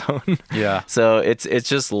mind of its own. So it's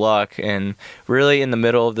just luck. And really in the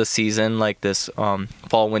middle of the season, like this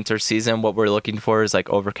fall winter season, what we're looking for is like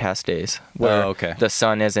overcast days where the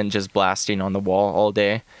sun isn't just blasting on the wall all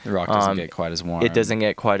day. The rock doesn't get quite as warm. It doesn't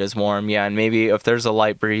get quite as warm. And maybe if there's a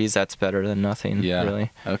light breeze, that's better than nothing.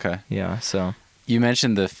 Really. So you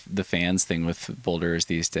mentioned the fans thing with boulders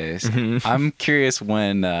these days. I'm curious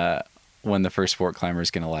when the first sport climber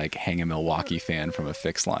is going to like hang a Milwaukee fan from a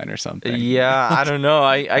fixed line or something. I don't know.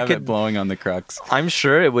 I could it blowing on the crux. I'm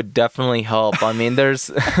sure it would definitely help. I mean, there's,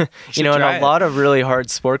 and a lot of really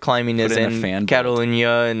hard sport climbing is in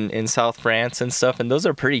Catalonia and in South France and stuff. And those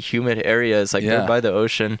are pretty humid areas. Like they're by the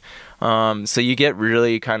ocean. So you get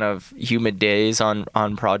really kind of humid days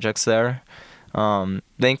on projects there.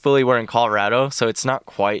 Thankfully we're in Colorado, so it's not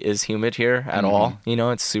quite as humid here at all.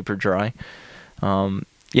 It's super dry.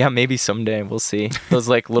 Yeah, maybe someday we'll see those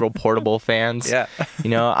like little portable fans.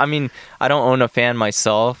 I mean, I don't own a fan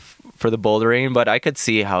myself for the bouldering, but I could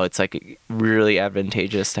see how it's like really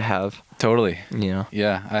advantageous to have. Totally.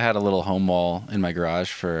 Yeah, I had a little home wall in my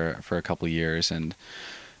garage for a couple of years, and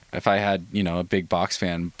if I had, a big box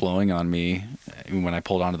fan blowing on me when I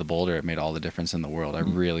pulled onto the boulder, it made all the difference in the world. I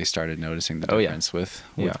really started noticing the difference with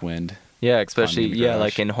wind. Yeah, especially,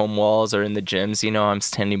 like in home walls or in the gyms, I'm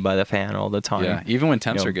standing by the fan all the time. Yeah, even when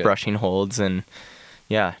temps are good. Brushing holds and,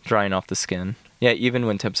 drying off the skin. Yeah, even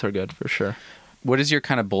when temps are good, for sure. What does your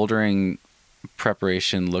kind of bouldering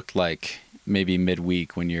preparation look like maybe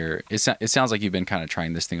midweek when you're... It sounds like you've been kind of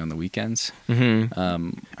trying this thing on the weekends.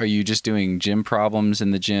 Are you just doing gym problems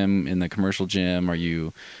in the gym, in the commercial gym? Are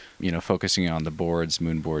you, focusing on the boards,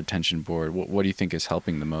 moon board, tension board? What do you think is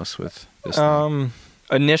helping the most with this thing?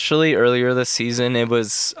 Initially, earlier this season, I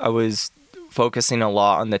was focusing a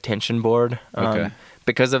lot on the tension board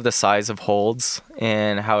because of the size of holds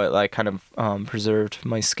and how it like kind of preserved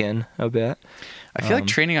my skin a bit. I feel like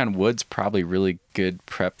training on wood's probably really good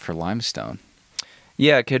prep for limestone.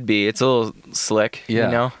 Yeah, it could be. It's a little slick,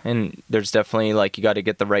 and there's definitely like you got to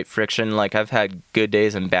get the right friction. Like I've had good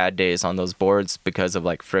days and bad days on those boards because of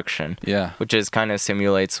like friction. Which is kind of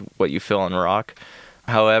simulates what you feel on rock.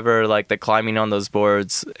 However, like the climbing on those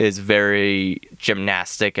boards is very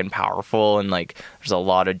gymnastic and powerful, and like there's a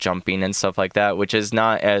lot of jumping and stuff like that, which is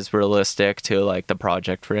not as realistic to like the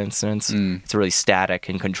project, for instance. It's really static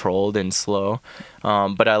and controlled and slow.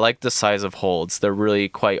 But I like the size of holds. They're really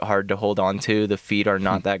quite hard to hold on to. The feet are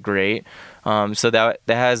not that great. So that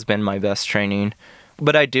has been my best training.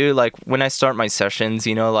 But I do, like, when I start my sessions,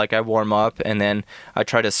 like I warm up and then I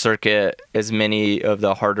try to circuit as many of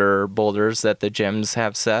the harder boulders that the gyms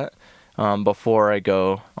have set before I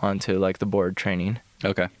go onto, like, the board training.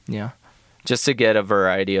 Okay. Yeah. just to get a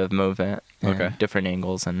variety of movement and Okay. different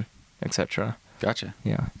angles and etc. Gotcha.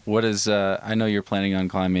 Yeah. What is? I know you're planning on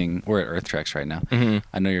climbing. We're at Earth Treks right now. Mm-hmm.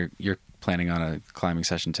 I know you're planning on a climbing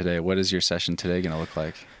session today. What is your session today going to look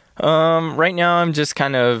like? Right now I'm just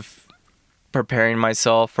kind of preparing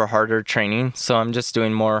myself for harder training. So I'm just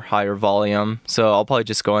doing more higher volume. So I'll probably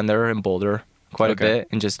just go in there and boulder quite a bit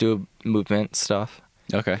and just do movement stuff.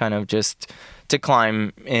 Okay. Kind of just to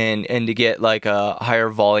climb and to get like a higher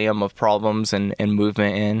volume of problems and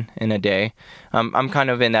movement in a day. I'm kind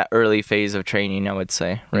of in that early phase of training, I would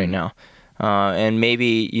say, right now. And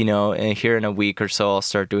maybe, here in a week or so, I'll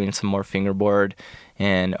start doing some more fingerboard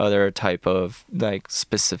and other type of like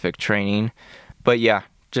specific training. But yeah,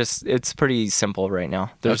 just it's pretty simple right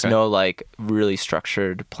now. There's no like really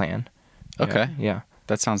structured plan. Okay. Yeah.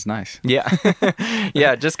 That sounds nice. Yeah.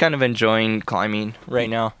 Yeah, just kind of enjoying climbing right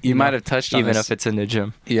now. You might have touched on even this. if it's in the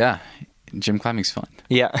gym. Yeah. Gym climbing's fun.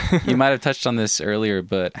 Yeah. You might have touched on this earlier,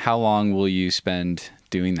 but how long will you spend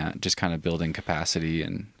doing that? Just kind of building capacity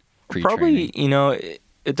and pre-training? Probably,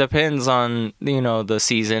 it depends on, the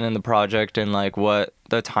season and the project and like what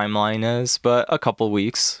the timeline is, but a couple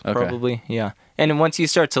weeks probably. Yeah. And once you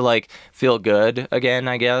start to like feel good again,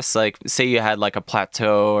 I guess, like say you had like a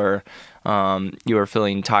plateau or you were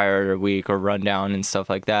feeling tired or weak or run down and stuff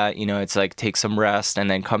like that, it's like take some rest and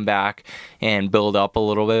then come back and build up a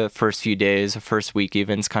little bit. First few days, first week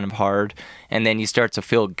even is kind of hard. And then you start to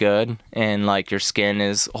feel good and like your skin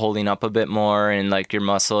is holding up a bit more and like your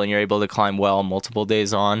muscle and you're able to climb well multiple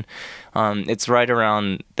days on. It's right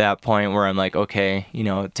around that point where I'm like, okay,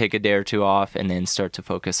 take a day or two off and then start to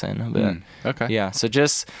focus in a bit. Okay. Yeah. So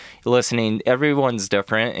just listening, everyone's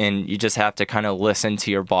different and you just have to kind of listen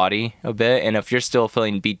to your body a bit. And if you're still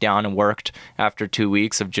feeling beat down and worked after 2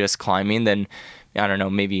 weeks of just climbing, then I don't know,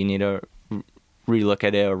 maybe you need to relook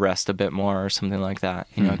at it or rest a bit more or something like that,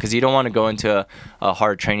 because you don't want to go into a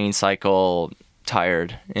hard training cycle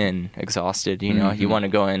tired and exhausted, you want to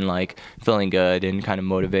go in like feeling good and kind of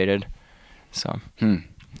motivated. So,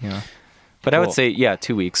 yeah. But I would say,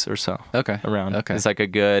 2 weeks or so. Okay. Around. Okay. It's like a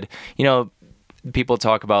good, people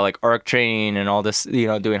talk about like arc training and all this,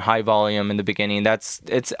 doing high volume in the beginning.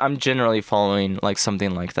 I'm generally following like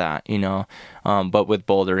something like that, but with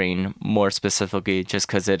bouldering more specifically, just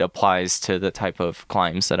because it applies to the type of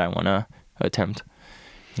climbs that I want to attempt.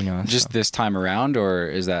 Just this time around, or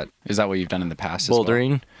is that what you've done in the past?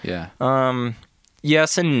 Bouldering? As well? Yeah.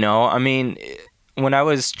 Yes and no. I mean, when I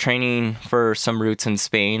was training for some routes in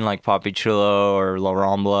Spain, like Papichulo or La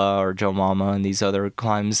Rambla or Joe Mama and these other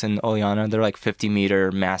climbs in Oliana, they're like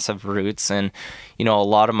 50-meter massive routes. And, a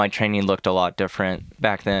lot of my training looked a lot different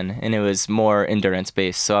back then. And it was more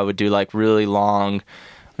endurance-based. So I would do like really long,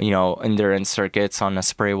 endurance circuits on a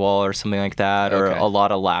spray wall or something like that, or a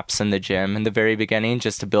lot of laps in the gym in the very beginning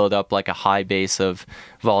just to build up like a high base of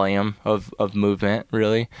volume of movement,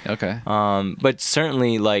 really. Okay. But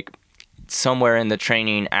certainly like somewhere in the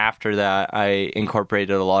training after that, I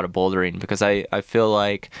incorporated a lot of bouldering because I feel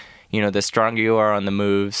like, the stronger you are on the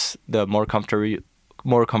moves, the more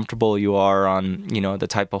comfortable you are on, the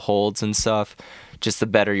type of holds and stuff, just the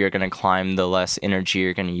better you're going to climb, the less energy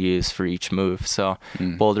you're going to use for each move. So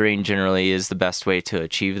bouldering generally is the best way to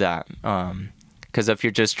achieve that. Because if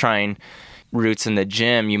you're just trying routes in the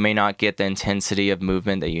gym, you may not get the intensity of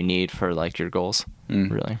movement that you need for like your goals,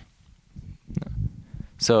 really.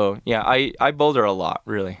 So yeah, I boulder a lot,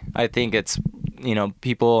 really. I think it's,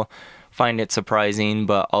 people find it surprising,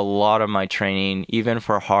 but a lot of my training, even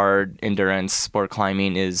for hard endurance sport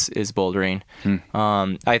climbing, is bouldering.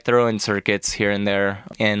 I throw in circuits here and there,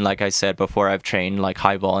 and like I said before, I've trained like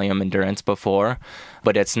high volume endurance before,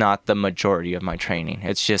 but it's not the majority of my training.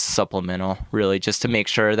 It's just supplemental, really, just to make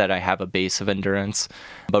sure that I have a base of endurance.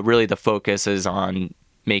 But really the focus is on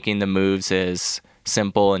making the moves as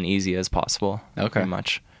simple and easy as possible. Okay. Pretty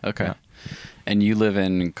much. Okay. Yeah. And you live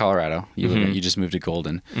in Colorado. You just moved to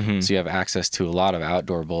Golden. So you have access to a lot of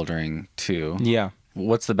outdoor bouldering too. Yeah.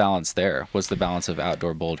 What's the balance there? What's the balance of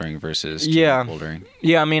outdoor bouldering versus gym bouldering?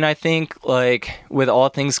 Yeah, I mean, I think like with all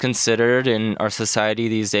things considered in our society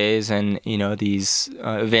these days and, these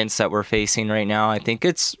events that we're facing right now, I think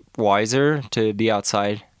it's wiser to be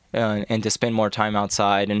outside and to spend more time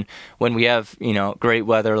outside. And when we have, great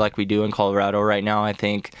weather like we do in Colorado right now, I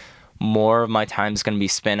think more of my time is going to be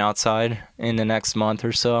spent outside in the next month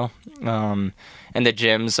or so. And the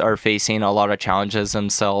gyms are facing a lot of challenges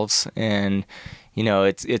themselves. And,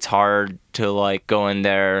 it's hard to like go in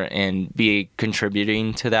there and be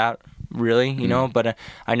contributing to that really, but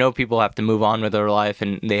I know people have to move on with their life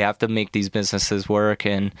and they have to make these businesses work.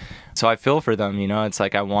 And so I feel for them, it's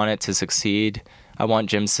like I want it to succeed. I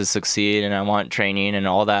want gyms to succeed, and I want training and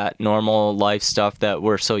all that normal life stuff that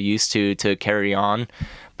we're so used to carry on.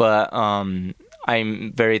 But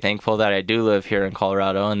I'm very thankful that I do live here in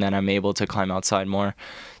Colorado and that I'm able to climb outside more.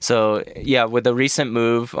 So yeah, with the recent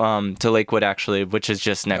move to Lakewood, actually, which is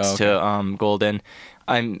just next to Golden,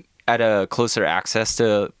 I'm at a closer access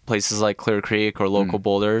to places like Clear Creek or local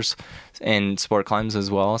boulders and sport climbs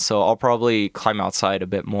as well. So I'll probably climb outside a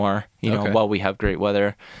bit more, you know, while we have great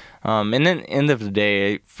weather. And then end of the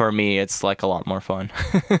day, for me, it's like a lot more fun.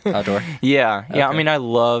 Outdoor? Yeah. Okay. I mean, I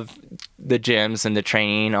love the gyms and the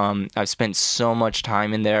training. I've spent so much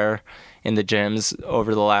time in there in the gyms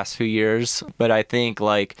over the last few years. But I think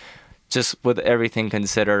like just with everything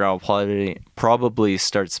considered, I'll probably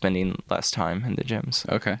start spending less time in the gyms.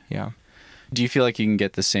 Okay. Yeah. Do you feel like you can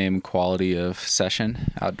get the same quality of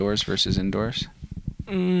session outdoors versus indoors?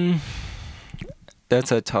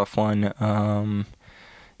 That's a tough one.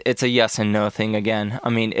 It's a yes and no thing again. I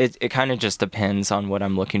mean, it kind of just depends on what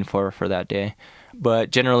I'm looking for that day.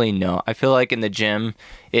 But generally, no. I feel like in the gym,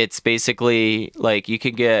 it's basically like you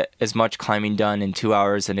could get as much climbing done in 2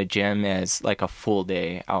 hours in a gym as like a full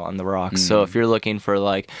day out on the rocks. So if you're looking for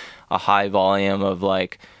like a high volume of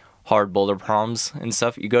like hard boulder proms and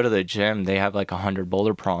stuff, you go to the gym, they have like 100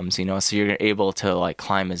 boulder proms, you know, so you're able to like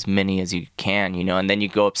climb as many as you can, you know, and then you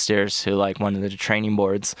go upstairs to like one of the training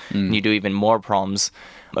boards and you do even more proms.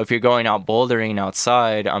 If you're going out bouldering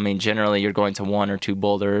outside, I mean, generally you're going to 1 or 2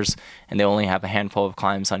 boulders and they only have a handful of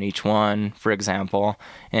climbs on each one, for example.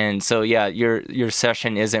 And so, yeah, your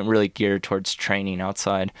session isn't really geared towards training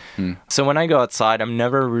outside. So when I go outside, I'm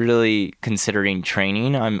never really considering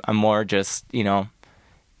training. I'm more just, you know,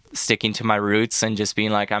 sticking to my roots and just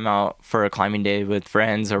being like, I'm out for a climbing day with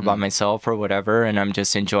friends or by myself or whatever. And I'm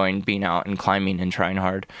just enjoying being out and climbing and trying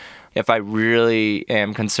hard. If I really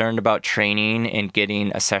am concerned about training and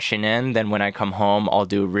getting a session in, then when I come home, I'll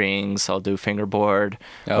do rings, I'll do fingerboard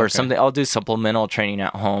or something. I'll do supplemental training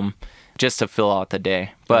at home just to fill out the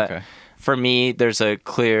day. But for me, there's a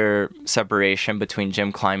clear separation between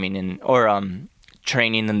gym climbing and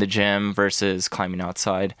training in the gym versus climbing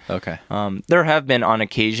outside. There have been on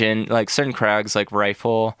occasion like certain crags like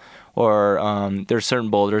Rifle or there's certain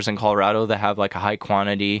boulders in Colorado that have like a high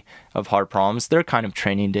quantity of hard proms. They're kind of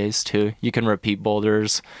training days too. You can repeat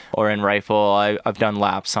boulders, or in Rifle, I've done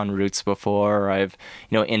laps on routes before, or I've,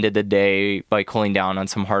 you know, ended the day by cooling down on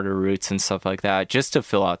some harder routes and stuff like that just to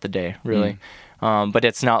fill out the day, really. But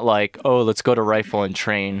it's not like, oh, let's go to Rifle and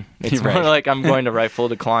train. It's more like I'm going to Rifle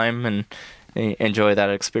to climb and enjoy that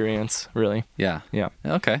experience, really. Yeah.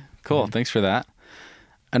 Okay, cool. Thanks for that.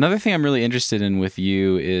 Another thing I'm really interested in with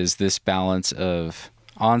you is this balance of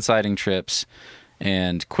on-sighting trips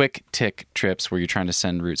and quick tick trips where you're trying to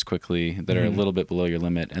send routes quickly that are a little bit below your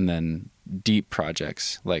limit, and then deep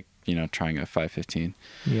projects like, you know, trying a 515.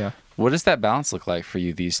 Yeah. What does that balance look like for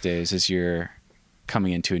you these days as you're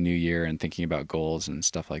coming into a new year and thinking about goals and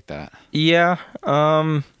stuff like that? Yeah.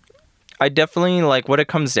 I definitely like what it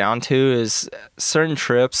comes down to is certain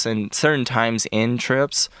trips and certain times in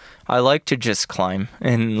trips, I like to just climb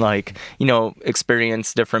and like, you know,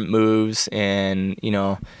 experience different moves and, you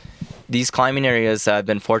know, these climbing areas that I've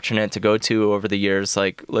been fortunate to go to over the years,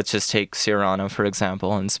 like let's just take Sierra, for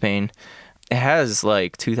example, in Spain. It has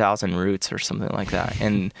like 2,000 routes or something like that.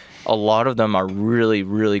 And a lot of them are really,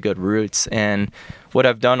 really good routes. And what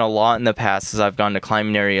I've done a lot in the past is I've gone to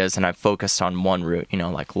climbing areas and I've focused on one route, you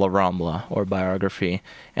know, like La Rambla or Biography.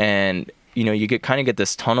 And, you know, you kind of get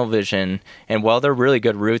this tunnel vision. And while they're really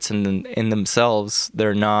good routes in themselves,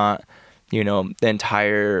 they're not, you know, the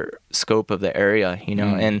entire scope of the area, you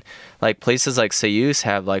know, and like places like Sayus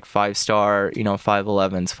have like 5-star, you know,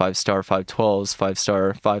 511s, 5-star 512s,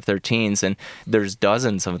 5-star 513s, and there's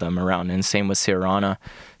dozens of them around, and same with Sierra.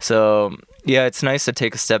 So yeah, it's nice to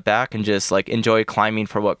take a step back and just like enjoy climbing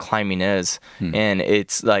for what climbing is. And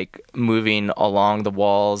it's like moving along the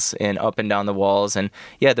walls and up and down the walls. And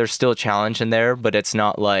yeah, there's still a challenge in there, but it's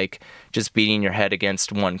not like just beating your head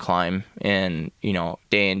against one climb and, you know,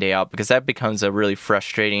 day in, day out, because that becomes a really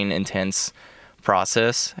frustrating, intense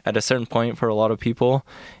process at a certain point for a lot of people.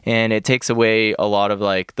 And it takes away a lot of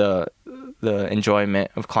like the enjoyment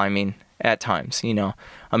of climbing at times, you know.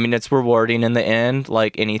 I mean, it's rewarding in the end,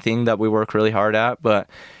 like anything that we work really hard at, but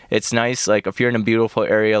it's nice, like, if you're in a beautiful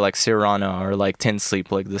area like Sierra or like Tin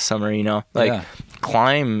Sleep, like this summer, you know, like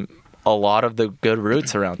climb a lot of the good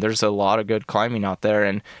routes around. There's a lot of good climbing out there,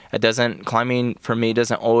 and climbing for me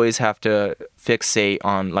doesn't always have to fixate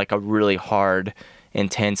on like a really hard,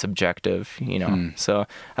 intense objective, you know. So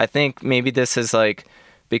I think maybe this has like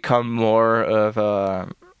become more of a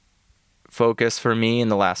focus for me in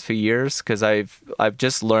the last few years, because I've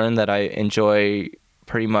just learned that I enjoy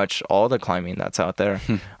pretty much all the climbing that's out there.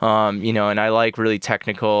 You know, and I like really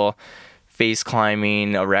technical face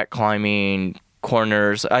climbing, erect climbing,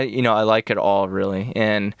 corners. I like it all really.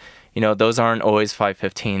 And you know, those aren't always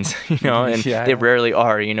 515s, you know, and they rarely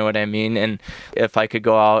are, you know what I mean? And if I could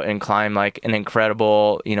go out and climb like an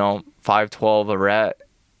incredible, you know, 512 erect,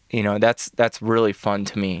 you know, that's really fun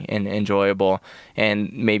to me and enjoyable.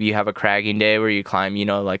 And maybe you have a cragging day where you climb, you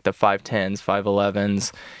know, like the 510s,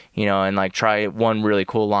 511s, you know, and like try one really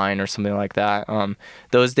cool line or something like that.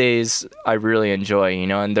 Those days I really enjoy, you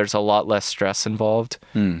know, and there's a lot less stress involved.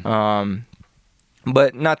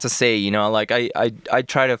 But not to say, you know, like I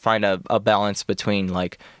try to find a balance between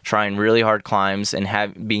like trying really hard climbs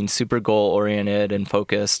and being super goal oriented and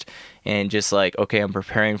focused, and just like, okay, I'm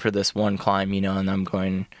preparing for this one climb, you know, and I'm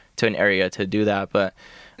going to an area to do that. But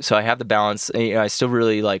so I have the balance. You know, I still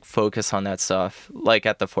really like focus on that stuff. Like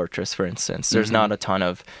at the Fortress, for instance, there's not a ton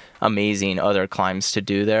of amazing other climbs to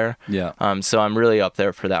do there. Yeah. So I'm really up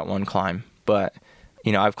there for that one climb, but.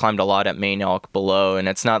 You know, I've climbed a lot at Main Elk below, and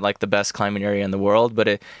it's not like the best climbing area in the world,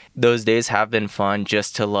 but those days have been fun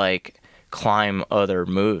just to like climb other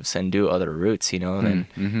moves and do other routes, you know.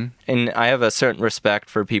 And I have a certain respect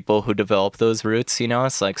for people who develop those routes, you know.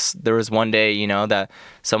 It's like there was one day, you know, that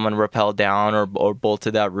someone rappelled down or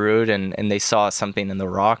bolted that route, and they saw something in the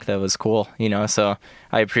rock that was cool, you know. So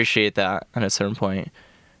I appreciate that at a certain point.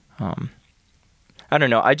 I don't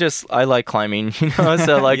know. I like climbing, you know,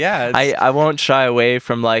 so like, I won't shy away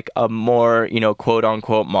from like a more, you know, quote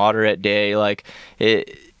unquote moderate day. Like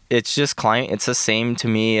it's just it's the same to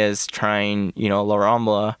me as trying, you know, La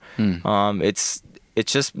Rambla. It's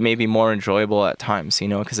just maybe more enjoyable at times, you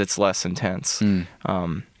know, because it's less intense.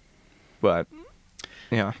 But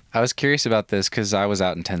yeah, I was curious about this because I was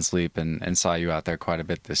out in 10 Sleep and saw you out there quite a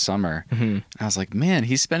bit this summer. I was like, man,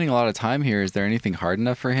 he's spending a lot of time here. Is there anything hard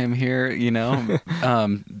enough for him here? You know,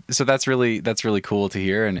 so that's really cool to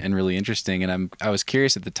hear and really interesting. And I was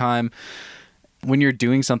curious at the time, when you're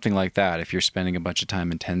doing something like that, if you're spending a bunch of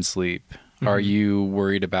time in 10 Sleep, are you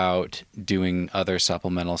worried about doing other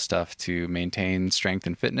supplemental stuff to maintain strength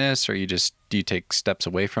and fitness, or do you take steps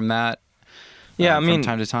away from that? Yeah, I mean, from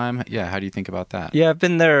time to time. Yeah, how do you think about that? Yeah, I've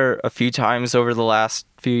been there a few times over the last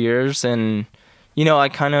few years, and you know, I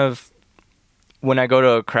kind of, when I go to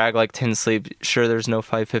a crag like 10 Sleep, sure, there's no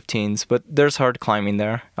 515s, but there's hard climbing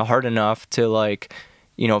there, hard enough to like,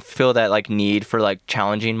 you know, feel that like need for like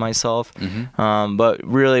challenging myself. But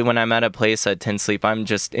really, when I'm at a place at 10 Sleep, I'm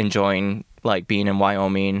just enjoying like being in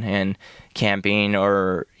Wyoming and camping,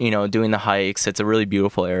 or you know, doing the hikes. It's a really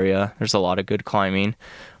beautiful area. There's a lot of good climbing.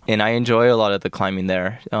 And I enjoy a lot of the climbing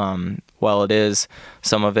there. While it is,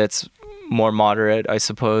 some of it's more moderate, I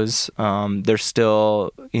suppose, there's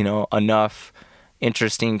still, you know, enough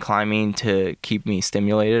interesting climbing to keep me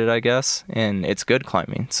stimulated, I guess. And it's good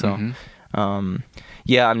climbing. So,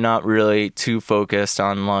 yeah, I'm not really too focused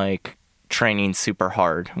on like training super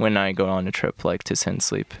hard when I go on a trip like to 10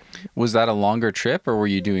 Sleep. Was that a longer trip, or were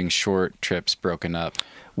you doing short trips broken up?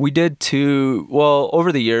 We did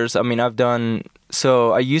over the years, I mean,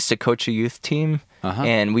 so I used to coach a youth team,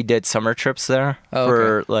 and we did summer trips there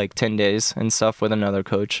for like 10 days and stuff with another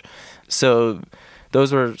coach. So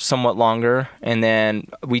those were somewhat longer. And then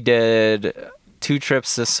we did 2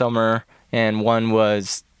 trips this summer, and one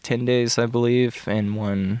was 10 days, I believe,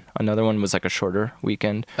 and another one was like a shorter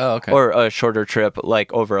weekend. Or a shorter trip,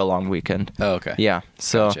 like over a long weekend. Yeah.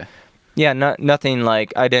 So gotcha. Yeah, nothing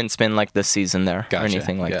like, I didn't spend like the season there or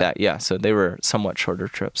anything like that. Yeah, so they were somewhat shorter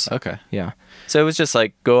trips. Yeah. So it was just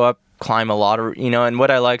like go up, climb a lot of, you know, and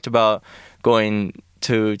what I liked about going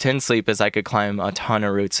to 10 Sleep is I could climb a ton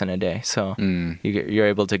of routes in a day. So you're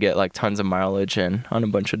able to get like tons of mileage in on a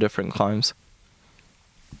bunch of different climbs.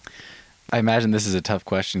 I imagine this is a tough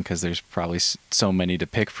question because there's probably so many to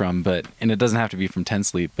pick from, and it doesn't have to be from 10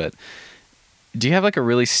 Sleep, but do you have like a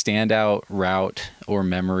really standout route or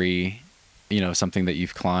memory, you know, something that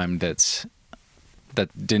you've climbed that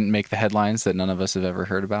didn't make the headlines that none of us have ever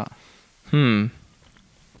heard about?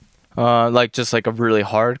 Like just like a really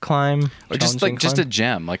hard climb, or just a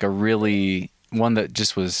gem, like a really one that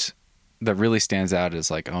really stands out as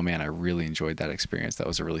like, oh man, I really enjoyed that experience. That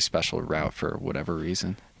was a really special route for whatever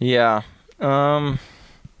reason. Yeah.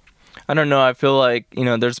 I don't know. I feel like, you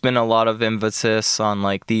know, there's been a lot of emphasis on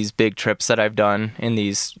like these big trips that I've done in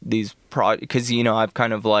these because, you know, I've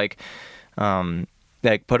kind of like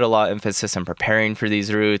put a lot of emphasis on preparing for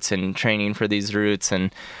these routes and training for these routes.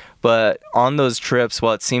 But on those trips,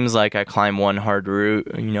 while it seems like I climb one hard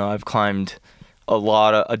route, you know, I've climbed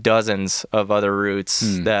dozens of other routes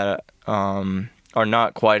that are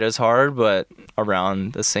not quite as hard, but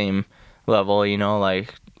around the same level,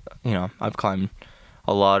 like, I've climbed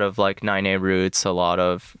a lot of like 9A routes, a lot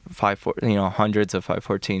of hundreds of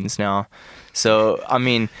 514s now. So, I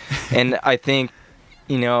mean, and I think,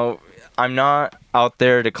 I'm not out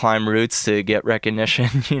there to climb routes to get recognition,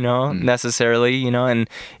 necessarily, and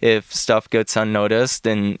if stuff gets unnoticed,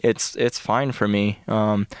 then it's fine for me.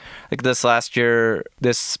 Like this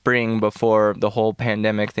spring before the whole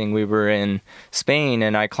pandemic thing, we were in Spain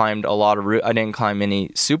and I climbed a lot of routes. I didn't climb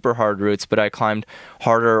any super hard routes, but I climbed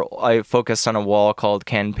harder. I focused on a wall called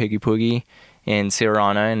Can Piggy Poogie in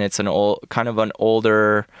Sierrana, and it's an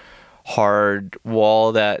older hard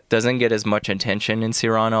wall that doesn't get as much attention in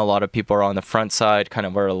Sierrana. A lot of people are on the front side, kind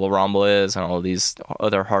of where La Rambla is and all these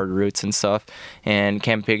other hard routes and stuff. And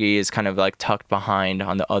Camp Piggy is kind of like tucked behind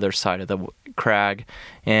on the other side of the crag.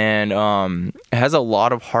 And it has a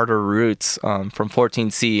lot of harder routes from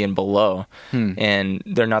 14C and below. And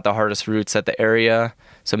they're not the hardest routes at the area.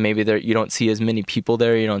 So maybe you don't see as many people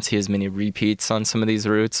there. You don't see as many repeats on some of these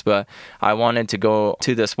routes. But I wanted to go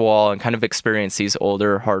to this wall and kind of experience these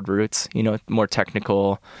older hard routes, more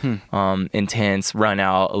technical, intense, run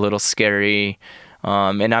out, a little scary.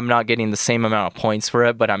 And I'm not getting the same amount of points for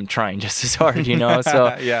it, but I'm trying just as hard,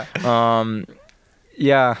 So,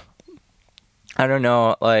 yeah. I don't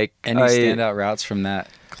know. Like, any standout routes from that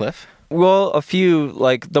cliff? Well, a few,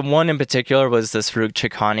 like the one in particular was this route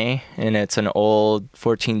Chicane, and it's an old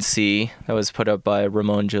 14C that was put up by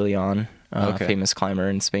Ramon Julian, famous climber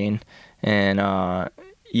in Spain. And that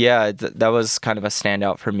was kind of a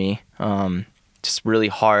standout for me. Just really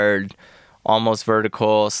hard, almost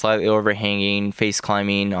vertical, slightly overhanging, face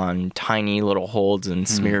climbing on tiny little holds and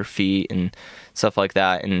smear feet and stuff like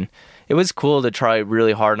that. And it was cool to try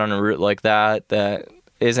really hard on a route like that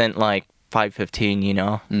isn't like 515,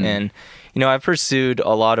 and I've pursued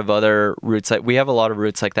a lot of other routes. Like we have a lot of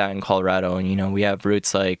routes like that in Colorado, and we have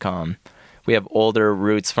routes like we have older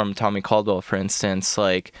routes from Tommy Caldwell, for instance.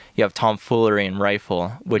 Like you have Tomfoolery and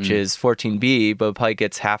Rifle, which is 14B, but probably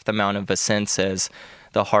gets half the amount of ascents as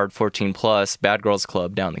the hard 14 plus Bad Girls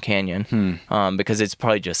Club down the canyon, because it's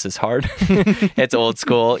probably just as hard. It's old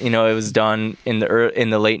school, it was done in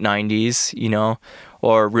the late 90s,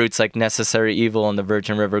 or routes like Necessary Evil in the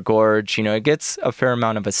Virgin River Gorge. It gets a fair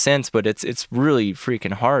amount of ascents, but it's really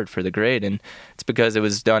freaking hard for the grade, and it's because it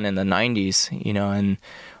was done in the 90s, and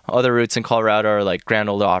other routes in Colorado are like Grand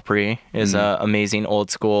Ole Opry is a amazing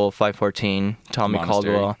old school 514 Tommy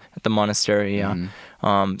Caldwell at the monastery,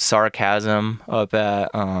 Sarcasm up at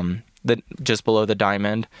just below the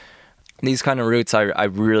Diamond. These kind of routes I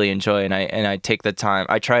really enjoy, and I take the time.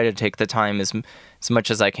 I try to take the time as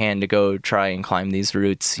much as I can to go try and climb these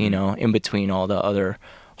routes, in between all the other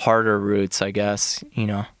harder routes, I guess,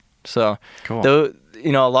 So, cool. Though,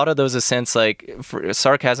 a lot of those ascents, like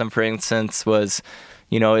Sarcasm, for instance, was,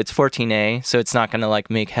 it's 14A, so it's not going to like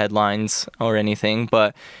make headlines or anything,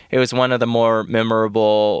 but it was one of the more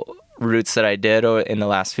memorable routes that I did in the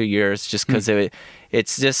last few years, just because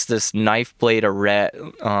it's just this knife blade arête.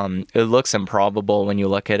 It looks improbable when you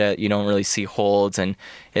look at it. You don't really see holds, and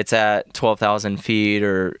it's at 12,000 feet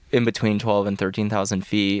or in between 12 and 13,000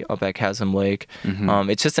 feet up at Chasm Lake.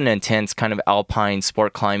 It's just an intense kind of alpine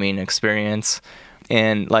sport climbing experience,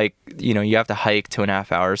 and like you have to hike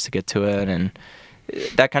 2.5 hours to get to it, and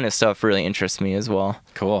that kind of stuff really interests me as well.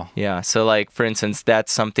 Cool. Yeah. So like, for instance,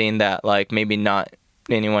 that's something that like maybe not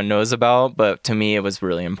anyone knows about, but to me it was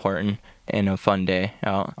really important and a fun day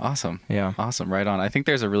out. Awesome. Yeah. Awesome. Right on. I think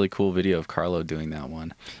there's a really cool video of Carlo doing that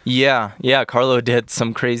one. Yeah. Carlo did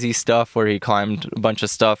some crazy stuff where he climbed a bunch of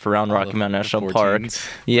stuff around Rocky Mountain National Park.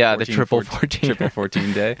 Yeah, the triple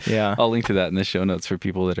 14 day. Yeah. I'll link to that in the show notes for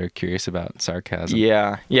people that are curious about Sarcasm.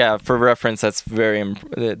 Yeah. For reference, that's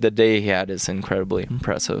the day he had is incredibly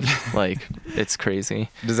impressive. Like, it's crazy.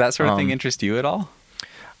 Does that sort of thing interest you at all?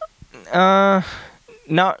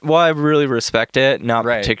 Not, well, I really respect it, not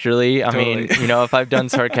right. particularly. I Totally. mean, if I've done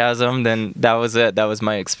Sarcasm, then that was it. That was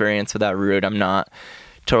my experience with that route. I'm not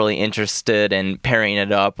totally interested in pairing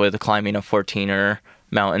it up with climbing a 14er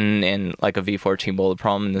mountain and like a V14 boulder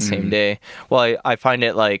problem in the same day. Well, I find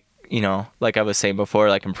it like, like I was saying before,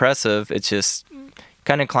 like impressive. It's just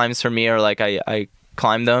kind of climbs for me, or like I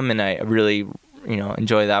climb them and I really,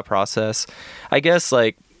 enjoy that process. I guess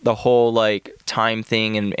like the whole like time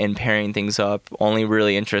thing and pairing things up only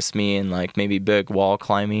really interests me in like maybe big wall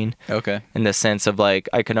climbing. Okay. In the sense of like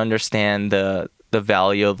I can understand the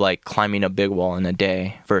value of like climbing a big wall in a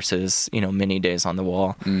day versus many days on the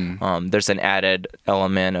wall. There's an added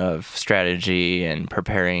element of strategy and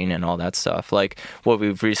preparing and all that stuff, like what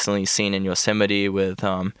we've recently seen in Yosemite with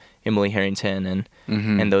Emily Harrington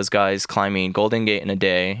and those guys climbing Golden Gate in a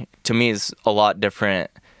day, to me is a lot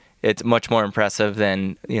different. It's much more impressive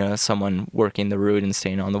than, someone working the route and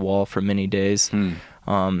staying on the wall for many days.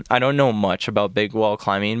 I don't know much about big wall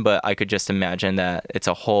climbing, but I could just imagine that it's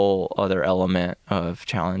a whole other element of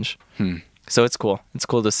challenge. So it's cool. It's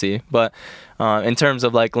cool to see. But in terms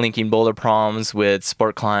of like linking boulder proms with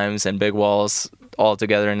sport climbs and big walls all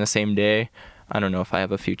together in the same day, I don't know if I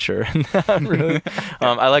have a future in that, really.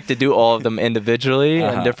 I like to do all of them individually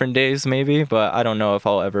on different days maybe, but I don't know if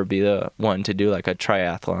I'll ever be the one to do like a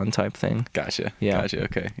triathlon type thing. Gotcha. Yeah. Gotcha.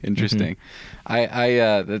 Okay. Interesting.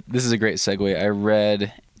 This is a great segue. I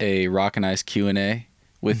read a Rock and Ice Q&A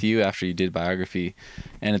with you after you did biography,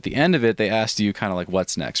 and at the end of it they asked you kind of like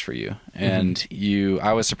what's next for you, and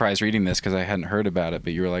I was surprised reading this because I hadn't heard about it,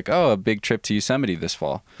 but you were like, oh, a big trip to Yosemite this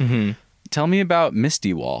fall. Tell me about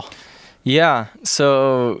Misty Wall. Yeah,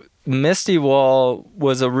 so Misty Wall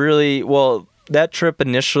was that trip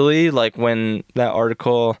initially, like when that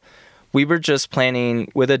article, we were just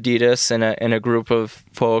planning with Adidas and a group of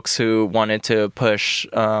folks who wanted to push,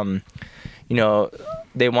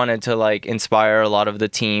 they wanted to like inspire a lot of the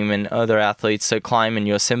team and other athletes to climb in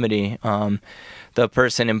Yosemite. The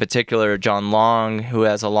person in particular, John Long, who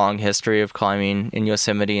has a long history of climbing in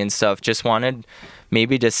Yosemite and stuff, just wanted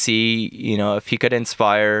maybe to see, if he could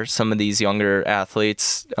inspire some of these younger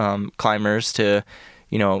athletes, climbers to,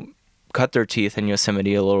 cut their teeth in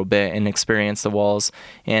Yosemite a little bit and experience the walls.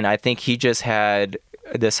 And I think he just had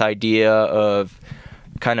this idea of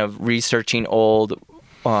kind of researching old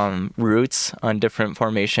routes on different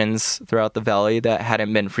formations throughout the valley that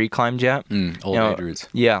hadn't been free climbed yet. Old aid routes.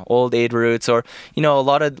 Yeah, old aid routes, or a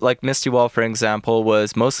lot of like Misty Wall, for example,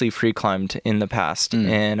 was mostly free climbed in the past,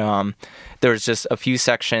 and there was just a few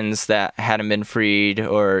sections that hadn't been freed,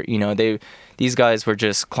 or these guys were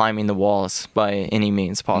just climbing the walls by any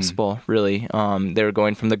means possible. Really, they were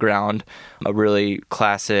going from the ground, a really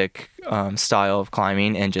classic style of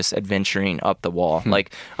climbing, and just adventuring up the wall,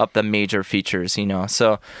 like up the major features,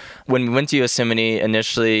 So when we went to Yosemite,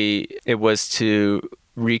 initially it was to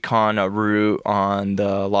recon a route on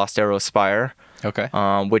the Lost Arrow Spire,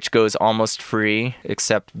 which goes almost free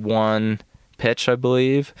except one pitch, I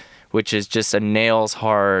believe, which is just a nails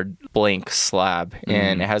hard blank slab,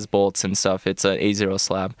 and it has bolts and stuff. It's an A0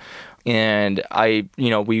 slab. And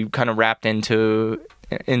we kind of wrapped into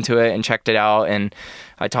it and checked it out, and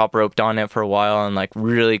I top roped on it for a while and like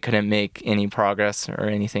really couldn't make any progress or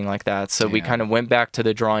anything like that. So we kind of went back to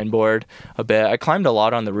the drawing board a bit. I climbed a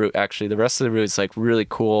lot on the route, actually. The rest of the route is like really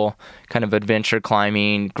cool, kind of adventure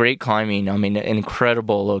climbing, great climbing. I mean, an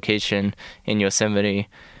incredible location in Yosemite.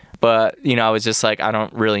 But, I was just like, I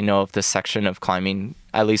don't really know if this section of climbing,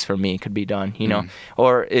 at least for me, could be done,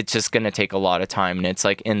 or it's just going to take a lot of time, and it's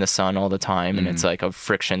like in the sun all the time, and it's like a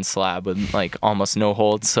friction slab with like almost no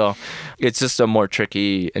hold. So it's just a more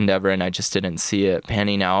tricky endeavor, and I just didn't see it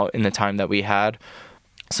panning out in the time that we had.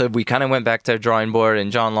 So we kind of went back to the drawing board,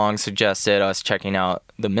 and John Long suggested us checking out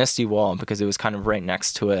the Misty Wall because it was kind of right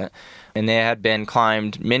next to it. And they had been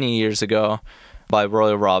climbed many years ago by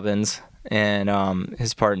Royal Robbins and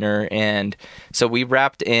his partner, and so we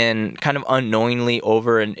wrapped in kind of unknowingly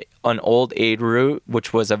over an old aid route,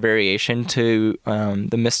 which was a variation to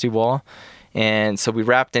the Misty Wall, and so we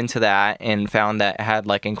wrapped into that and found that it had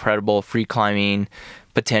like incredible free climbing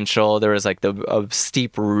potential. There was like a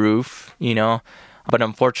steep roof, but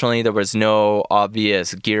unfortunately there was no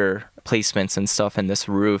obvious gear placements and stuff in this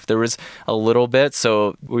roof. There was a little bit,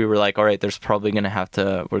 so we were like, all right, there's probably we're gonna have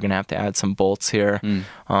to add some bolts here.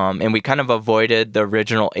 And we kind of avoided the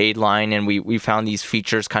original aid line, and we found these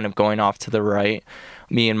features kind of going off to the right,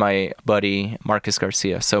 me and my buddy Marcus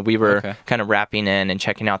Garcia. So we were kind of wrapping in and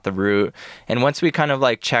checking out the route, and once we kind of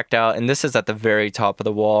like checked out, and this is at the very top of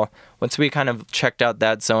the wall, once we kind of checked out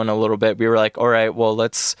that zone a little bit, we were like, all right, well,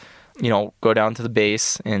 let's go down to the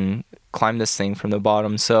base and climb this thing from the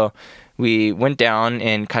bottom. So we went down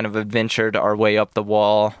and kind of adventured our way up the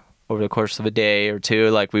wall over the course of a day or two.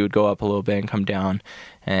 Like we would go up a little bit and come down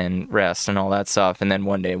and rest and all that stuff. And then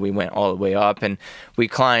one day we went all the way up, and we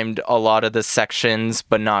climbed a lot of the sections,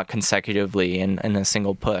 but not consecutively in a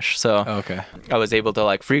single push. So I was able to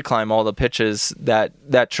like free climb all the pitches that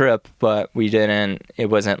trip, but it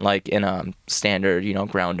wasn't like in a standard,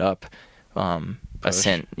 ground up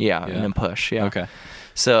ascent. And then push.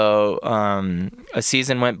 So a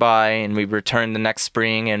season went by, and we returned the next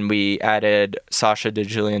spring, and we added Sasha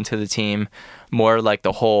DeJulian to the team. More like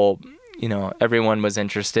the whole, everyone was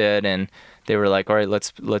interested, and they were like, all right,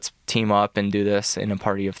 let's team up and do this in a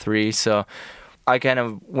party of three. So I kind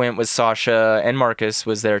of went with Sasha, and Marcus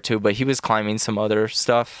was there too, but he was climbing some other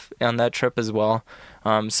stuff on that trip as well.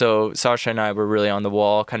 So Sasha and I were really on the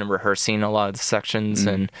wall, kind of rehearsing a lot of the sections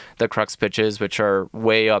and the crux pitches, which are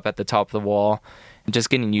way up at the top of the wall, and just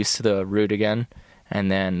getting used to the route again. And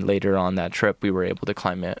then later on that trip, we were able to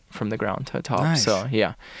climb it from the ground to the top. Nice. So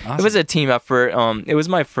yeah, Awesome. It was a team effort. It was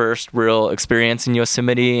my first real experience in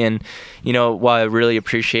Yosemite, and while I really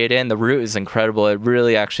appreciate it, and the route is incredible, it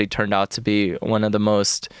really actually turned out to be one of the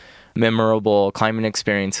most memorable climbing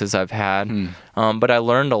experiences I've had. But I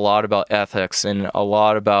learned a lot about ethics and a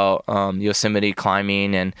lot about Yosemite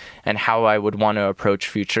climbing and how I would want to approach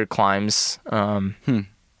future climbs.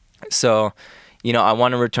 So, I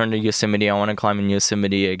want to return to Yosemite. I want to climb in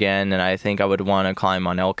Yosemite again, and I think I would want to climb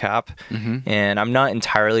on El Cap. And I'm not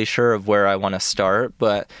entirely sure of where I want to start,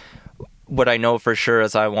 but what I know for sure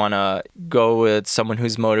is I want to go with someone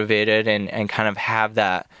who's motivated and kind of have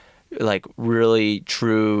that like really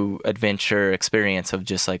true adventure experience of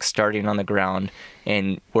just like starting on the ground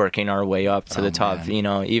and working our way up to the top,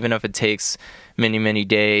 even if it takes many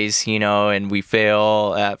days, and we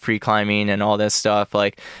fail at free climbing and all this stuff,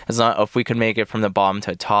 like if we could make it from the bottom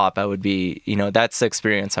to top, I would be, that's the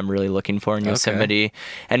experience I'm really looking for in Yosemite. Okay.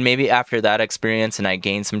 And maybe after that experience and I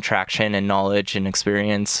gain some traction and knowledge and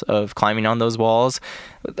experience of climbing on those walls,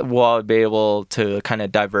 I'll be able to kind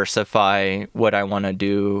of diversify what I want to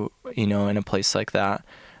do, in a place like that.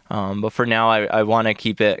 But for now, I want to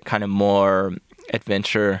keep it kind of more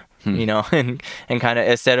adventure, and kind of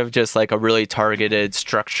instead of just like a really targeted,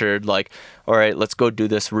 structured, like, all right, let's go do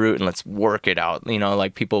this route and let's work it out,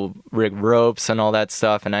 like people rig ropes and all that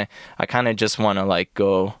stuff. And I kind of just want to like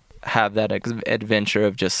go have that adventure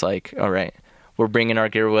of just like, all right, we're bringing our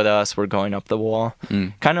gear with us, we're going up the wall,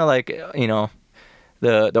 kind of like,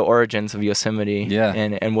 the origins of Yosemite. Yeah.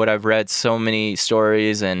 And what I've read so many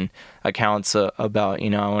stories and accounts about,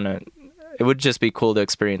 it would just be cool to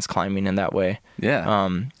experience climbing in that way. Yeah.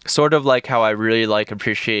 Sort of like how I really like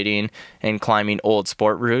appreciating and climbing old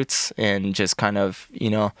sport routes, and just kind of,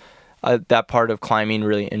 that part of climbing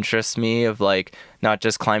really interests me, of like not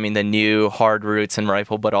just climbing the new hard routes in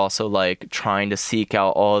rifle, but also like trying to seek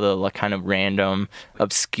out all the like kind of random,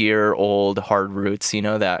 obscure old hard routes,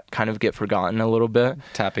 that kind of get forgotten a little bit.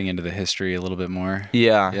 Tapping into the history a little bit more.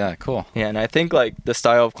 Yeah. Yeah, cool. Yeah, and I think like the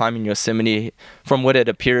style of climbing Yosemite, from what it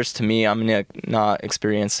appears to me, I'm not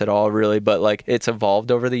experienced at all really, but like it's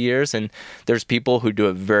evolved over the years, and there's people who do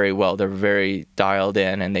it very well. They're very dialed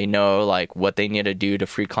in, and they know like what they need to do to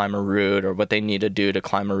free climb a route, or what they need to do to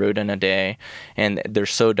climb a route in a day. And they're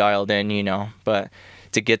so dialed in, but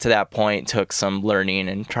to get to that point took some learning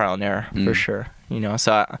and trial and error for sure,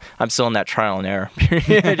 so I'm still in that trial and error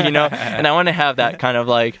period, and I want to have that kind of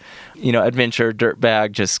like, adventure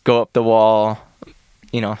dirtbag, just go up the wall,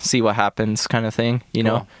 see what happens kind of thing,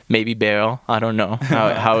 cool. Maybe bail. I don't know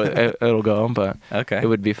how it'll go, but it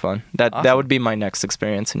would be fun. That would be my next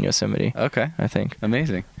experience in Yosemite. Okay. I think.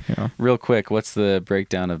 Amazing. Real quick, what's the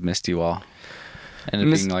breakdown of Misty Wall? And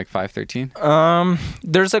it being like 513?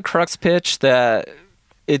 There's a crux pitch that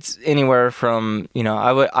it's anywhere from,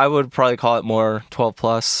 I would probably call it more 12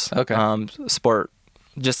 plus. Okay. Sport,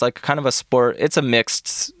 just like kind of a sport. It's a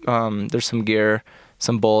mixed, there's some gear,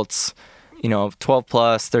 some bolts, 12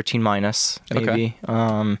 plus, 13 minus maybe.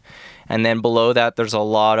 Okay. And then below that, there's a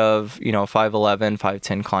lot of, 511,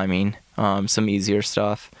 510 climbing. Some easier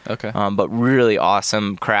stuff. Okay. But really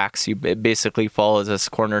awesome cracks. It basically follows this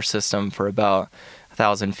corner system for about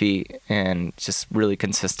 1,000 feet, and just really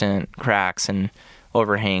consistent cracks and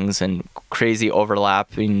overhangs and crazy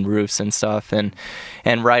overlapping roofs and stuff. And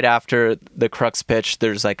right after the crux pitch,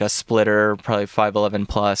 there's like a splitter, probably 511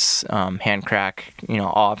 plus, hand crack,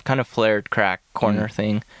 off, kind of flared crack corner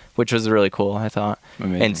thing, which was really cool, I thought.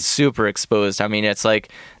 Amazing. And super exposed. I mean, it's like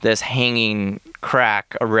this hanging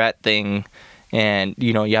crack, arete thing, and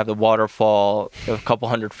you have the waterfall a couple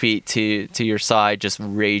hundred feet to your side, just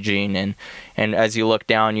raging, and as you look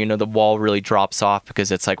down, the wall really drops off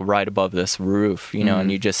because it's like right above this roof, and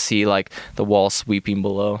you just see like the wall sweeping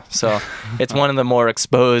below. So it's one of the more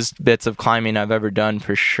exposed bits of climbing I've ever done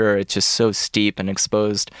for sure. It's just so steep and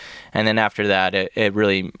exposed, and then after that it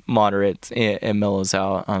really moderates, it mellows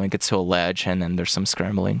out. It gets to a ledge, and then there's some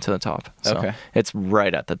scrambling to the top. So it's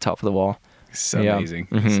right at the top of the wall. So amazing.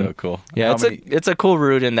 Mm-hmm. So cool. Yeah, it's a cool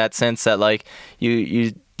route in that sense that like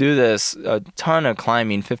you do this a ton of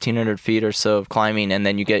climbing, 1,500 feet or so of climbing, and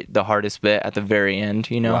then you get the hardest bit at the very end,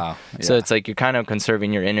 Wow. Yeah. So it's like you're kind of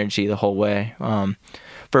conserving your energy the whole way.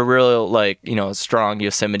 for real, like, strong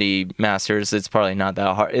Yosemite masters, it's probably not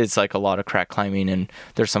that hard. It's like a lot of crack climbing, and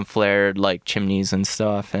there's some flared like chimneys and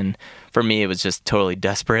stuff. And for me, it was just totally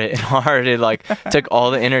desperate and hard. It like took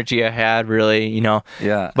all the energy I had, really,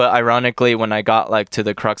 Yeah. But ironically, when I got like to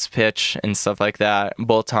the crux pitch and stuff like that,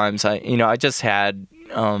 both times I just had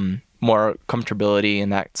more comfortability in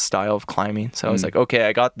that style of climbing. So I was like, okay,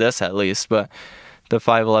 I got this at least, but the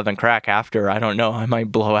 511 crack after, I don't know, I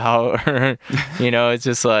might blow out, or it's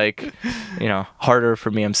just like, harder for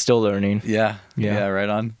me. I'm still learning. Yeah. Right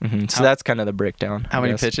on. So that's kind of the breakdown. How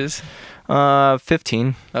many pitches?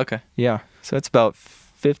 15. Okay. Yeah. So it's about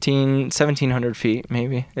 1,700 feet,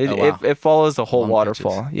 maybe. Wow. It follows the whole Long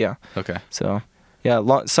waterfall. pitches. Yeah. Okay. So, yeah,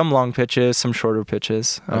 some long pitches, some shorter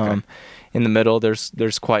pitches. Okay. In the middle,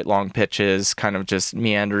 there's quite long pitches, kind of just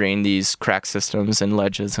meandering these crack systems and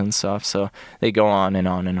ledges and stuff. So they go on and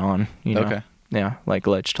on and on. Okay. Yeah, like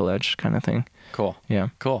ledge to ledge kind of thing. Cool. Yeah.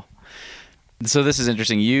 Cool. So this is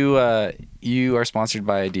interesting. You are sponsored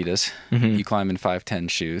by Adidas. Mm-hmm. You climb in 510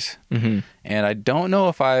 shoes. Mm-hmm. And I don't know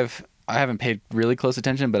if I haven't paid really close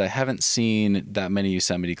attention, but I haven't seen that many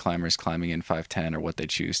Yosemite climbers climbing in 510 or what they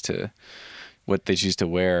choose to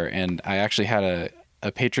wear. And I actually had a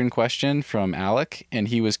patron question from Alec, and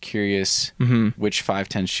he was curious which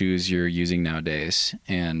 510 shoes you're using nowadays.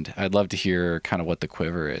 And I'd love to hear kind of what the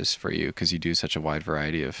quiver is for you, because you do such a wide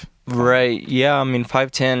variety of. Right. Yeah. I mean,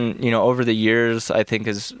 510, over the years, I think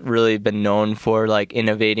has really been known for like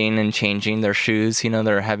innovating and changing their shoes.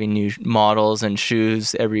 They're having new models and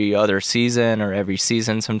shoes every other season or every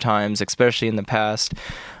season sometimes, especially in the past.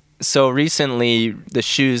 So recently, the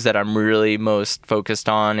shoes that I'm really most focused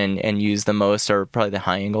on and use the most are probably the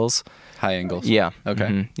high angles. High angles? Yeah. Okay.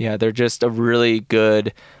 Mm-hmm. Yeah, they're just a really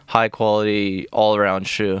good, high quality, all around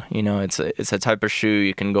shoe. It's a type of shoe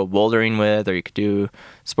you can go bouldering with, or you could do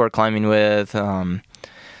sport climbing with.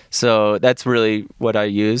 So that's really what I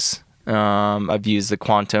use. I've used the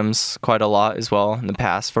Quantums quite a lot as well in the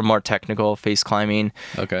past for more technical face climbing.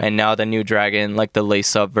 Okay. And now the new Dragon, like the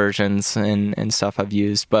lace-up versions and stuff I've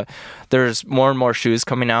used. But there's more and more shoes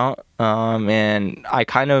coming out, and I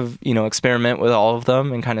kind of, experiment with all of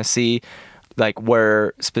them and kind of see like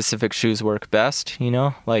where specific shoes work best,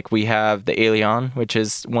 Like we have the Alien, which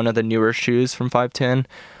is one of the newer shoes from 510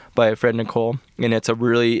 by Fred Nicole, and it's a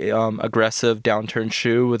really aggressive downturn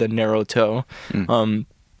shoe with a narrow toe.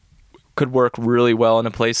 Could work really well in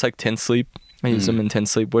a place like Tin Sleep. I use them in Tin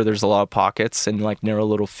Sleep where there's a lot of pockets and like narrow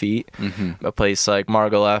little feet. A place like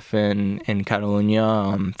Margalef in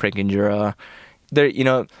Catalunya, Frankenjura. There,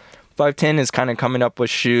 510 is kind of coming up with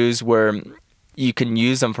shoes where you can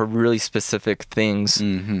use them for really specific things,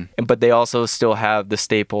 but they also still have the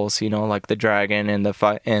staples, like the Dragon and the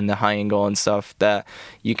high angle and stuff that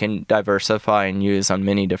you can diversify and use on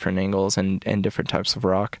many different angles and different types of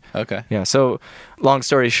rock. Okay. Yeah. So, long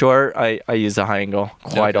story short, I use the high angle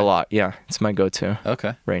quite a lot. Yeah, it's my go-to.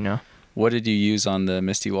 Okay. Right now. What did you use on the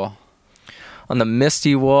Misty Wall? On the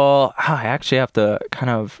Misty Wall, I actually have to kind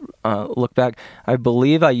of look back. I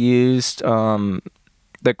believe I used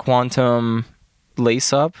the Quantum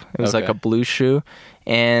lace up. It was like a blue shoe,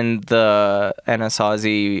 and the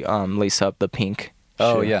Anasazi lace up, the pink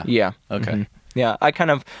Oh shoe. yeah. Yeah. Okay. Yeah, I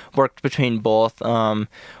kind of worked between both.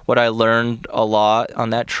 What I learned a lot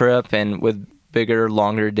on that trip and with bigger,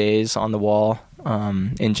 longer days on the wall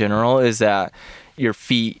in general is that your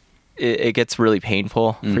feet, it gets really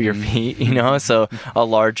painful for your feet, So a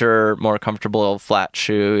larger, more comfortable flat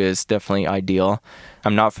shoe is definitely ideal.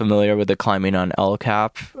 I'm not familiar with the climbing on El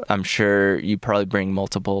Cap. I'm sure you probably bring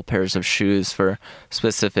multiple pairs of shoes for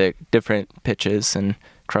specific different pitches and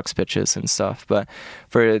crux pitches and stuff. But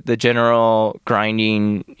for the general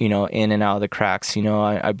grinding, in and out of the cracks,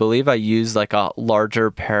 I believe I used like a larger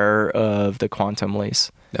pair of the Quantum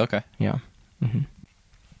lace. Okay. Yeah.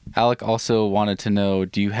 Alec also wanted to know,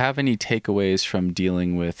 do you have any takeaways from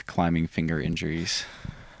dealing with climbing finger injuries?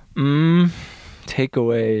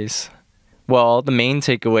 Takeaways. Well, the main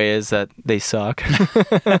takeaway is that they suck.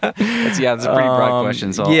 That's a pretty broad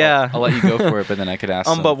question, so I'll let you go for it, but then I could ask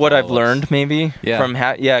some but what I've follow-ups. learned maybe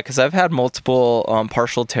Yeah. because I've had multiple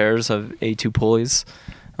partial tears of A2 pulleys.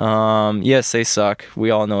 Yes, they suck. We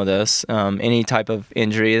all know this. Any type of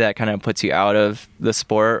injury that kind of puts you out of the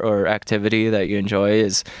sport or activity that you enjoy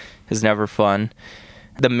is never fun.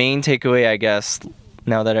 The main takeaway, I guess,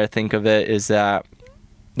 now that I think of it, is that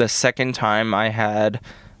the second time I had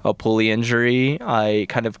a pulley injury, I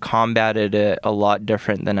kind of combated it a lot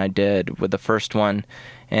different than I did with the first one.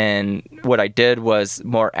 And what I did was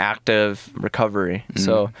more active recovery.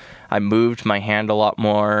 So I moved my hand a lot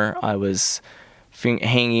more. I was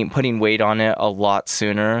putting weight on it a lot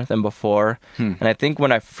sooner than before. And I think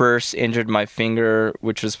when I first injured my finger,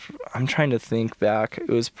 which was, I'm trying to think back, it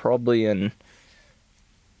was probably in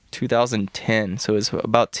 2010, so it was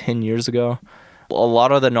about 10 years ago. A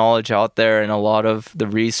lot of the knowledge out there and a lot of the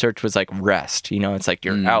research was like rest, it's like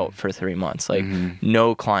you're out for 3 months, like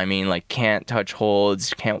no climbing, like can't touch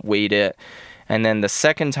holds, can't weight it. And then the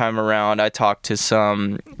second time around, I talked to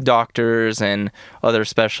some doctors and other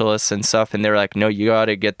specialists and stuff, and they were like, no, you got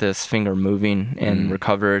to get this finger moving and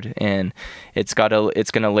recovered, and it's going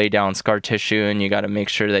to lay down scar tissue, and you got to make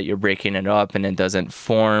sure that you're breaking it up and it doesn't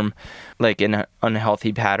form like in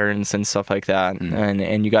unhealthy patterns and stuff like that.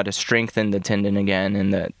 And you got to strengthen the tendon again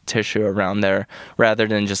and the tissue around there, rather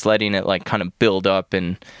than just letting it like kind of build up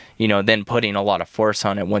and, then putting a lot of force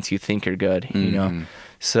on it once you think you're good,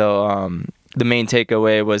 So, the main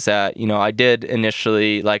takeaway was that, I did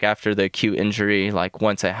initially, like after the acute injury, like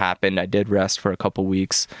once it happened, I did rest for a couple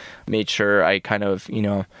weeks, made sure I kind of,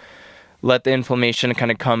 let the inflammation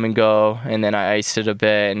kind of come and go. And then I iced it a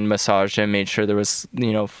bit and massaged it, made sure there was,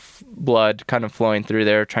 blood kind of flowing through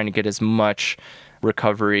there, trying to get as much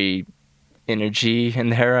recovery energy in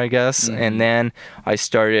there, I guess. And then I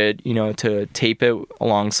started, to tape it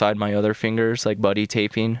alongside my other fingers, like buddy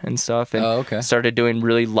taping and stuff. And started doing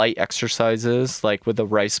really light exercises, like with a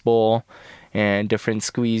rice bowl and different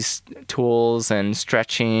squeeze tools and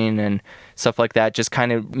stretching and stuff like that, just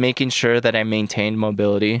kind of making sure that I maintained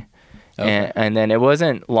mobility. And then it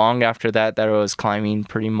wasn't long after that I was climbing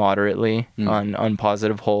pretty moderately on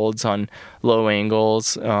positive holds, on low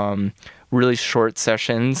angles, really short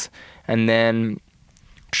sessions. And then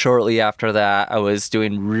shortly after that, I was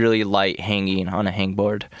doing really light hanging on a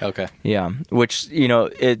hangboard. Okay. Yeah, which,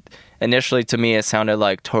 it initially to me, it sounded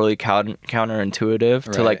like totally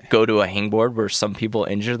counterintuitive to like go to a hangboard where some people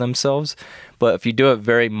injure themselves. But if you do it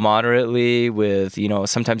very moderately with,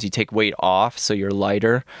 sometimes you take weight off so you're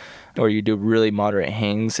lighter, or you do really moderate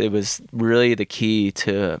hangs, it was really the key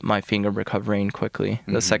to my finger recovering quickly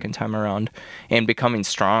the second time around and becoming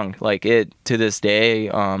strong. Like it, to this day,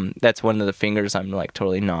 that's one of the fingers I'm like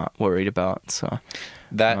totally not worried about. So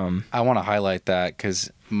that I want to highlight that because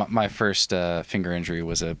my first finger injury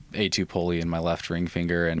was a A2 pulley in my left ring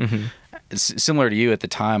finger. And similar to you at the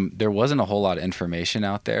time, there wasn't a whole lot of information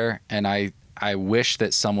out there. And I wish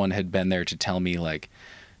that someone had been there to tell me like,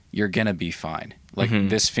 you're going to be fine. Like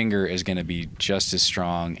this finger is going to be just as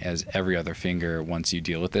strong as every other finger once you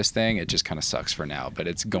deal with this thing. It just kind of sucks for now, but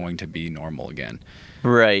it's going to be normal again.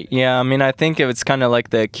 Right. Yeah. I mean, I think it's kind of like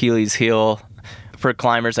the Achilles heel for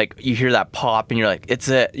climbers. Like you hear that pop and you're like, it's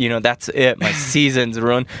it, that's it. My season's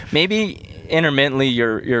ruined. Maybe intermittently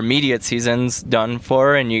your immediate season's done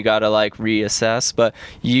for and you got to like reassess, but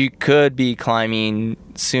you could be climbing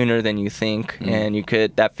sooner than you think. And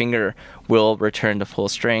that finger will return to full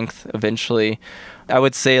strength eventually. I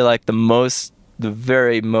would say like the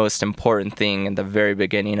very most important thing in the very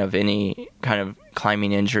beginning of any kind of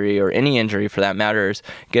climbing injury or any injury for that matter is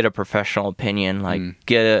get a professional opinion, like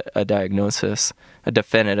get a diagnosis, a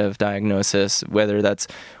definitive diagnosis, whether that's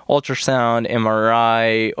ultrasound,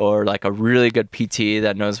 MRI, or like a really good PT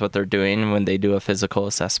that knows what they're doing when they do a physical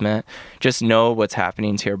assessment. Just know what's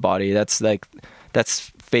happening to your body. That's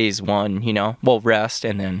phase one, rest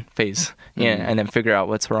and then and then figure out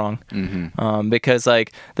what's wrong. Because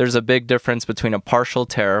like there's a big difference between a partial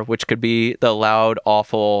tear, which could be the loud,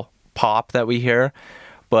 awful pop that we hear,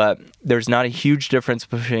 but there's not a huge difference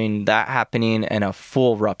between that happening and a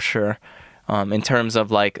full rupture. In terms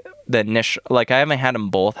of like the initial, like I haven't had them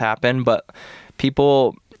both happen, but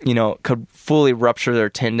people, could fully rupture their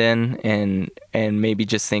tendon and maybe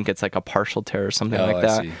just think it's like a partial tear or something like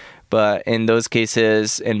that. See. But in those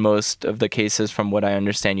cases, in most of the cases, from what I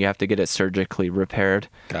understand, you have to get it surgically repaired.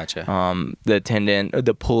 Gotcha. The tendon,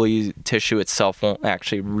 the pulley tissue itself won't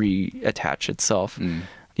actually reattach itself.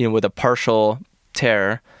 With a partial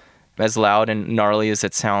tear, as loud and gnarly as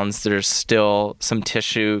it sounds, there's still some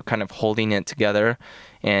tissue kind of holding it together,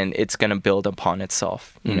 and it's going to build upon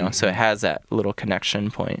itself, so it has that little connection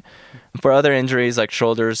point. For other injuries like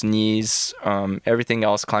shoulders, knees, everything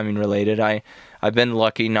else climbing related, I've been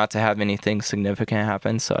lucky not to have anything significant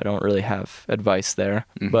happen, so I don't really have advice there.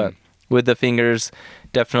 But with the fingers,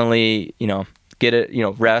 definitely, get it,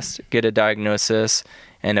 rest, get a diagnosis.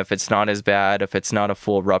 And if it's not as bad, if it's not a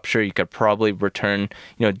full rupture, you could probably return,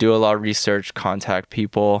 do a lot of research, contact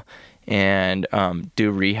people, and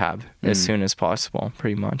do rehab as soon as possible,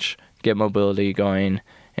 pretty much. Get mobility going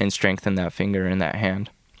and strengthen that finger and that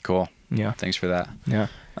hand. Cool. Yeah. Thanks for that. Yeah.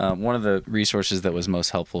 One of the resources that was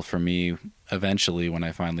most helpful for me eventually when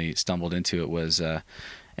I finally stumbled into it was an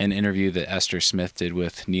interview that Esther Smith did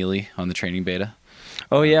with Neely on the Training Beta.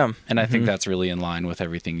 Oh, yeah. And I think that's really in line with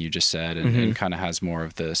everything you just said, and kind of has more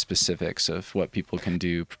of the specifics of what people can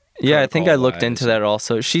do. Yeah, I think I looked into that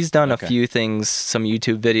also. She's done a few things, some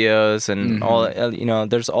YouTube videos, and all.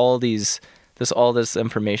 There's all this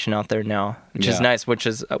information out there now, which is nice. Which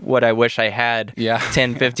is what I wish I had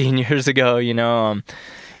 10, 15 years ago.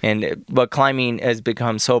 But climbing has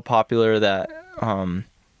become so popular that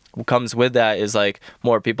what comes with that is like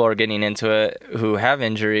more people are getting into it who have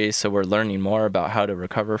injuries, so we're learning more about how to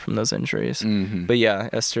recover from those injuries. But yeah,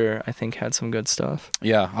 Esther, I think, had some good stuff.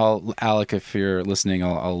 Yeah, Alec, if you're listening,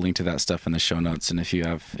 I'll link to that stuff in the show notes, and if you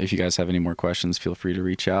guys have any more questions, feel free to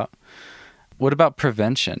reach out. What about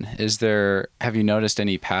prevention? Have you noticed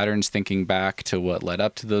any patterns thinking back to what led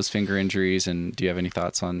up to those finger injuries, and do you have any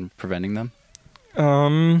thoughts on preventing them?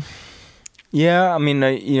 Yeah, I mean,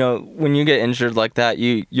 when you get injured like that,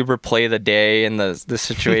 you replay the day and the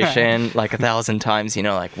situation like 1,000 times.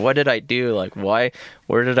 Like, what did I do? Like,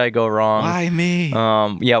 where did I go wrong? Why me?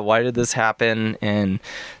 Yeah, why did this happen? And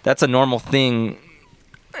that's a normal thing.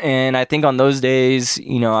 And I think on those days,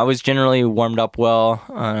 I was generally warmed up well.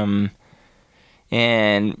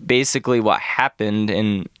 And basically what happened,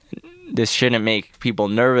 and this shouldn't make people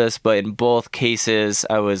nervous, but in both cases,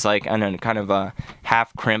 I was like in a kind of a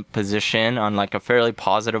half crimp position on like a fairly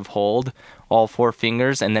positive hold, all 4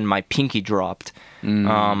 fingers, and then my pinky dropped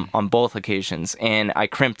on both occasions. And I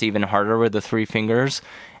crimped even harder with the 3 fingers,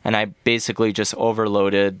 and I basically just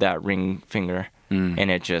overloaded that ring finger,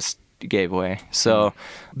 and it just gave way. So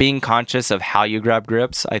being conscious of how you grab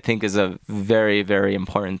grips, I think, is a very, very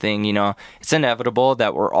important thing. It's inevitable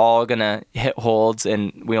that we're all gonna hit holds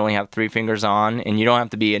and we only have 3 fingers on, and you don't have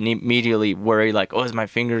to be immediately worried like, oh, is my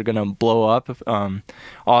finger gonna blow up?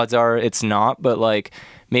 Odds are it's not, but like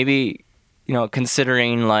maybe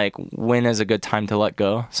considering like when is a good time to let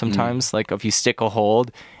go sometimes. Like if you stick a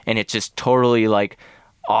hold and it just totally like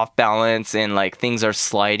off balance and like things are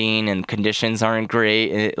sliding and conditions aren't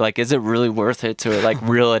great, like is it really worth it to like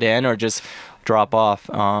reel it in or just drop off?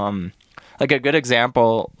 Like a good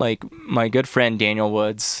example, like my good friend Daniel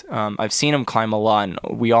Woods, I've seen him climb a lot,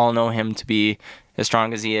 and we all know him to be as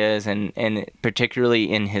strong as he is, and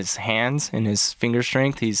particularly in his hands and his finger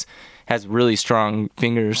strength, has really strong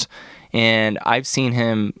fingers. And I've seen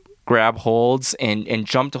him grab holds and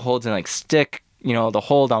jump to holds and like stick the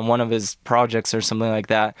hold on one of his projects or something like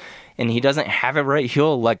that, and he doesn't have it right,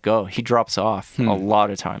 he'll let go. He drops off a lot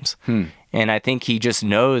of times. And I think he just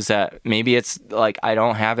knows that maybe it's like, I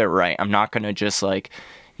don't have it right. I'm not going to just like,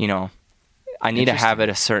 I need to have it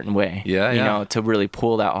a certain way, to really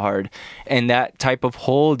pull that hard. And that type of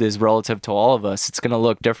hold is relative to all of us. It's going to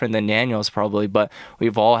look different than Daniel's probably, but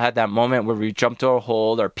we've all had that moment where we jump to our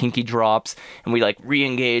hold, our pinky drops, and we like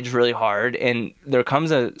re-engage really hard. And there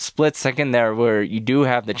comes a split second there where you do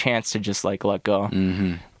have the chance to just like let go.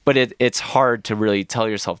 But it's hard to really tell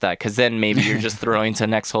yourself that, because then maybe you're just throwing to the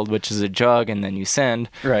next hold, which is a jug, and then you send.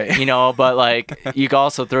 Right. But like you can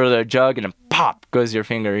also throw the jug and then pop goes your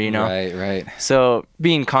finger, Right. So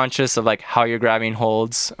being conscious of like how you're grabbing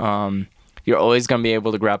holds, you're always going to be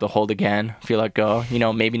able to grab the hold again if you let go.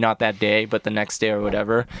 Maybe not that day, but the next day or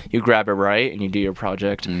whatever, you grab it right and you do your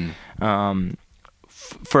project.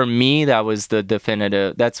 For me, that was the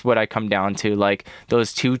definitive. That's what I come down to. Like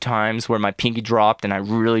those 2 times where my pinky dropped and I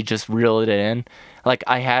really just reeled it in. Like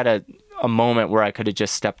I had a moment where I could have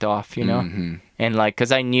just stepped off, and like,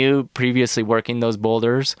 cause I knew previously working those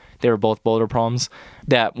boulders, they were both boulder problems,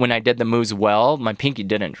 that when I did the moves well, my pinky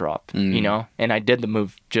didn't drop, and I did the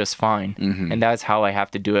move just fine. And that's how I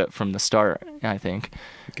have to do it from the start, I think.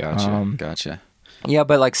 Gotcha. Yeah.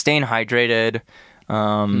 But like staying hydrated,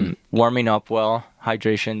 warming up well,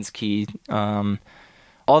 hydration's key.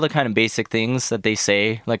 All the kind of basic things that they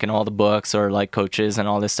say, like in all the books or like coaches and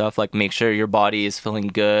all this stuff, like make sure your body is feeling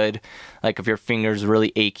good. Like if your finger's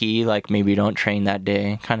really achy, like maybe don't train that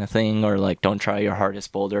day kind of thing, or like don't try your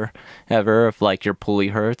hardest boulder ever if like your pulley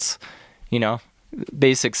hurts,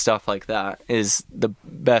 basic stuff like that is the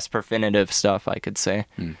best preventative stuff, I could say.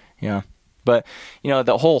 Yeah. But,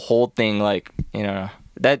 the whole hold thing, like,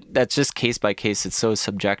 that's just case by case. It's so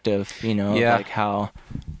subjective, like how.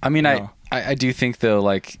 I mean, I do think though,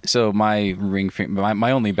 like, so my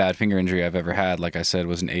my only bad finger injury I've ever had, like I said,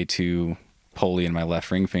 was an A2 pulley in my left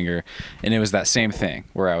ring finger, and it was that same thing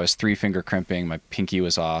where I was 3 finger crimping, my pinky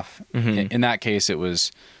was off. In that case,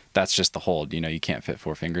 that's just the hold. You can't fit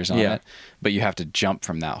 4 fingers on it, but you have to jump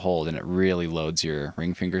from that hold, and it really loads your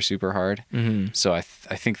ring finger super hard. So I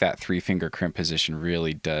think that 3 finger crimp position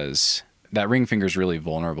really does. That ring finger is really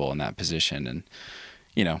vulnerable in that position, and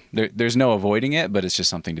there's no avoiding it, but it's just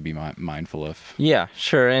something to be mindful of. Yeah,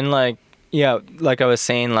 sure. And like yeah, like I was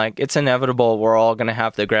saying, like it's inevitable we're all gonna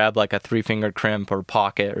have to grab like a 3-finger crimp or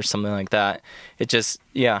pocket or something like that. It just,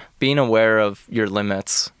 yeah, being aware of your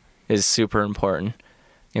limits is super important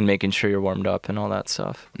in making sure you're warmed up and all that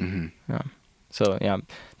stuff. Mm-hmm. Yeah. So yeah,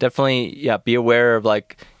 definitely, yeah, be aware of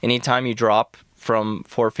like anytime you drop from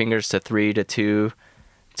 4 fingers to 3 to 2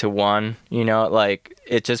 to 1, you know, like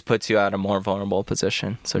it just puts you at a more vulnerable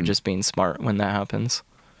position. So just being smart when that happens.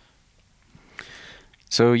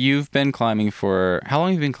 So you've been climbing for, how long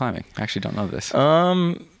have you been climbing? I actually don't know this.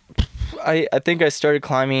 I think I started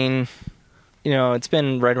climbing, you know, it's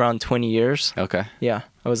been right around 20 years. Okay. Yeah.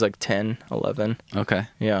 I was like 10, 11. Okay.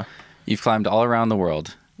 Yeah. You've climbed all around the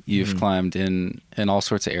world. You've climbed in all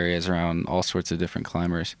sorts of areas around all sorts of different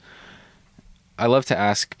climbers. I love to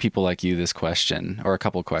ask people like you this question, or a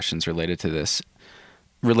couple of questions related to this,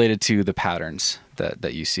 related to the patterns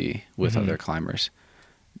that you see with other climbers.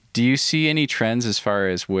 Do you see any trends as far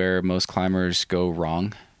as where most climbers go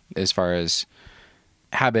wrong, as far as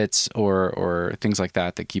habits or things like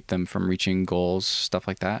that keep them from reaching goals, stuff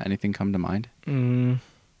like that? Anything come to mind?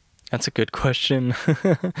 That's a good question.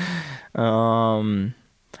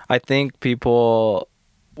 I think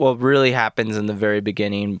what really happens in the very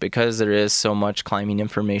beginning, because there is so much climbing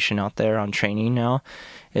information out there on training now,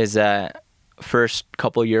 is that first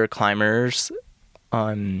couple year climbers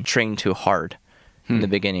train too hard in the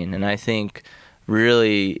beginning. And I think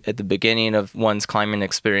really at the beginning of one's climbing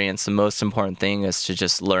experience, the most important thing is to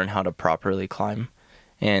just learn how to properly climb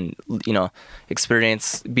and, you know,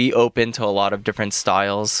 be open to a lot of different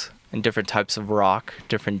styles and different types of rock,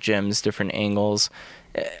 different gyms, different angles,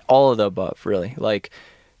 all of the above, really. Like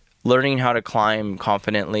learning how to climb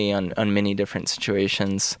confidently on many different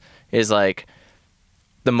situations is like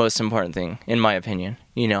the most important thing, in my opinion,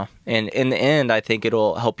 you know. And in the end, I think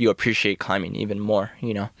it'll help you appreciate climbing even more,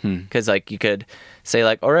 you know, because like you could say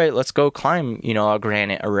like, all right, let's go climb, you know, a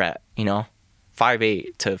granite arete, you know,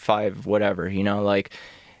 5'8" to 5 whatever, you know, like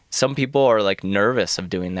some people are like nervous of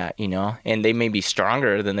doing that, you know, and they may be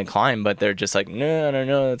stronger than they climb, but they're just like, no, I don't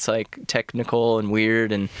know, it's like technical and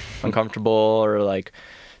weird and uncomfortable, or like.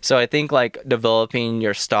 So I think like developing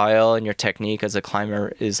your style and your technique as a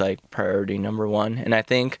climber is like priority number one. And I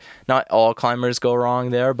think not all climbers go wrong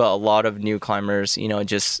there, but a lot of new climbers, you know,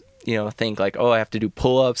 just, you know, think like, oh, I have to do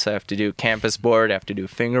pull-ups, I have to do campus board, I have to do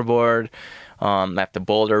fingerboard, I have to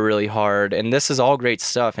boulder really hard. And this is all great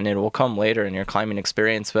stuff, and it will come later in your climbing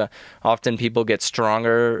experience. But often people get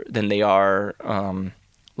stronger than they are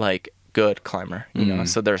like good climber, you know.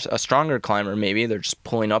 So there's a stronger climber, maybe they're just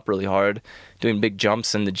pulling up really hard, doing big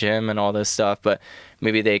jumps in the gym and all this stuff, but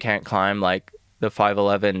maybe they can't climb like the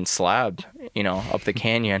 5'11" slab, you know, up the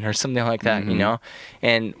canyon or something like that, you know.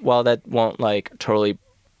 And while that won't like totally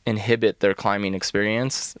inhibit their climbing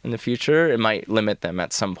experience in the future, it might limit them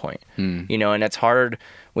at some point, you know. And it's hard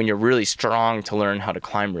when you're really strong to learn how to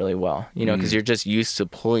climb really well, you know, because you're just used to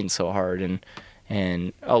pulling so hard.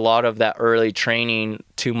 And a lot of that early training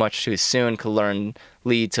too much too soon could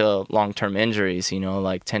lead to long-term injuries, you know,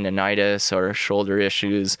 like tendonitis or shoulder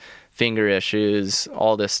issues, finger issues,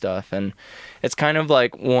 all this stuff. And it's kind of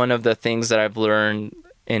like one of the things that I've learned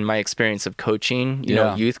in my experience of coaching, you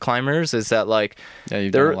know, youth climbers, is that like,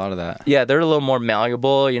 you've done a lot of that. Yeah, they're a little more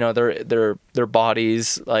malleable, you know, their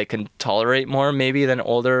bodies like can tolerate more maybe than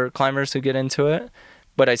older climbers who get into it.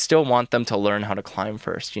 But I still want them to learn how to climb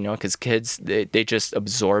first, you know, because kids, they just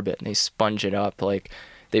absorb it and they sponge it up. Like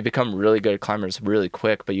they become really good climbers really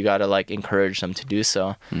quick, but you got to like encourage them to do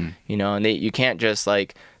so, you know, and you can't just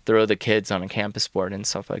like throw the kids on a campus board and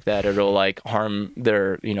stuff like that. It'll like harm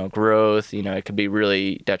their, you know, growth, you know, it could be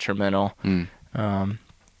really detrimental.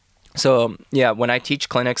 So yeah, when I teach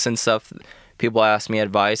clinics and stuff, people ask me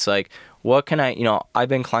advice, like, what can I, you know, I've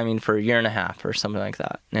been climbing for a year and a half or something like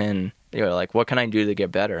that. And you're like, what can I do to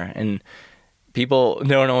get better? And people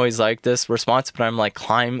don't always like this response, but I'm like,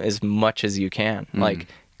 climb as much as you can. Like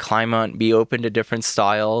climb on, be open to different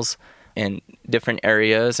styles and different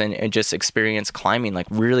areas, and just experience climbing, like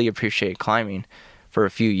really appreciate climbing for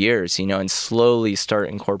a few years, you know, and slowly start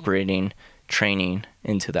incorporating training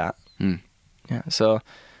into that. Yeah. So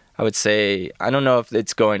I would say, I don't know if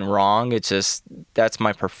it's going wrong. It's just, that's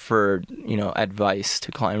my preferred, you know, advice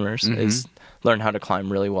to climbers is learn how to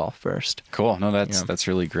climb really well first. Cool. No, that's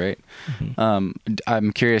really great.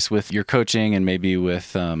 I'm curious with your coaching and maybe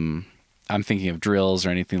with, I'm thinking of drills or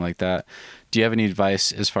anything like that. Do you have any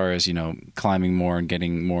advice as far as, you know, climbing more and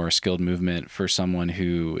getting more skilled movement for someone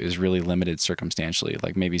who is really limited circumstantially,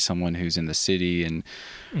 like maybe someone who's in the city and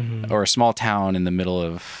or a small town in the middle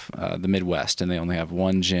of the Midwest, and they only have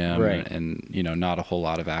one gym and, you know, not a whole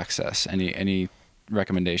lot of access? Any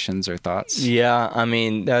recommendations or thoughts? Yeah, I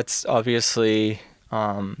mean, that's obviously,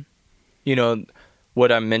 you know,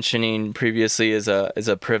 what I'm mentioning previously is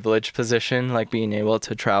a privileged position, like being able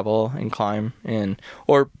to travel and climb,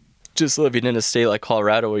 or just living in a state like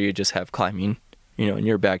Colorado where you just have climbing, in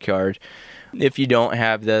your backyard. If you don't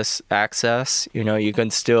have this access, you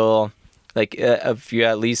can still, like, if you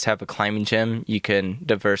at least have a climbing gym, you can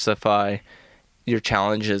diversify your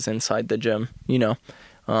challenges inside the gym,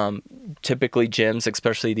 Typically gyms,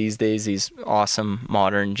 especially these days, these awesome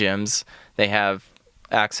modern gyms, they have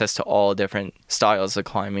access to all different styles of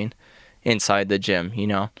climbing inside the gym,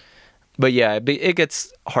 But yeah, it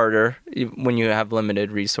gets harder when you have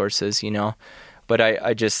limited resources, But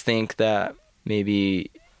I just think that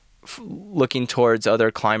maybe looking towards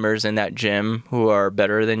other climbers in that gym who are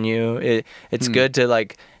better than you, it's good to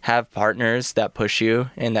like have partners that push you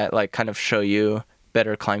and that like kind of show you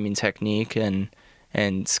better climbing technique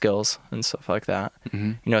and skills and stuff like that.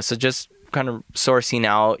 So just kind of sourcing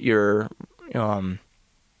out your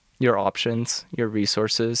options, your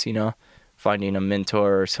resources, finding a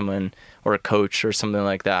mentor or someone or a coach or something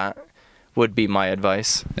like that would be my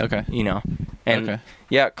advice. Okay. And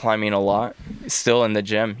yeah, climbing a lot still in the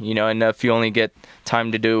gym, and if you only get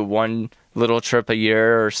time to do one little trip a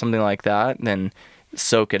year or something like that, then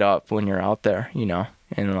soak it up when you're out there,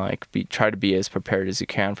 and like try to be as prepared as you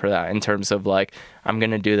can for that in terms of like, I'm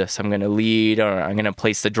going to do this, I'm going to lead, or I'm going to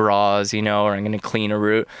place the draws, or I'm going to clean a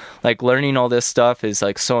route. Like learning all this stuff is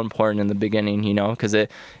like so important in the beginning, because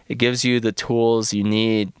it gives you the tools you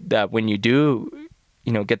need that when you do,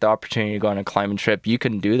 get the opportunity to go on a climbing trip, you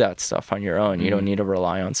can do that stuff on your own. You don't need to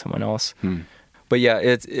rely on someone else. But yeah,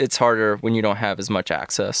 it's harder when you don't have as much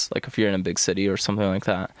access. Like if you're in a big city or something like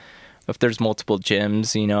that. If there's multiple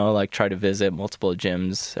gyms, like try to visit multiple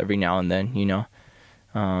gyms every now and then,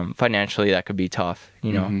 financially that could be tough,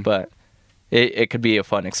 but it could be a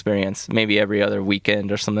fun experience. Maybe every other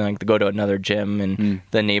weekend or something, like to go to another gym in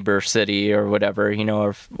the neighbor city or whatever, or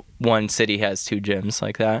if one city has 2 gyms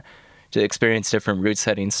like that, to experience different route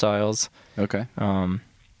setting styles. Okay.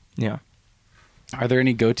 Yeah. Are there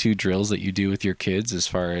any go-to drills that you do with your kids as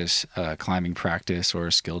far as climbing practice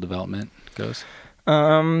or skill development goes?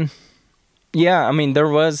 Yeah, I mean, there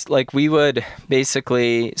was, like, we would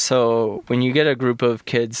basically, so when you get a group of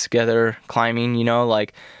kids together climbing,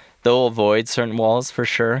 like, they'll avoid certain walls for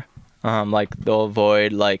sure. Like, they'll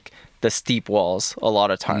avoid, like, the steep walls a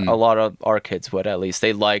lot of time. A lot of our kids would, at least.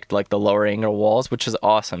 They liked, like, the lower angle walls, which is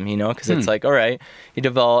awesome, because it's like, all right, you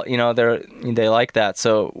develop, they like that.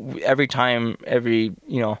 So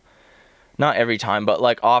not every time, but,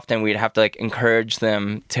 like, often we'd have to, like, encourage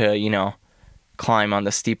them to, climb on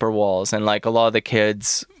the steeper walls. And like a lot of the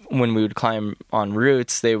kids, when we would climb on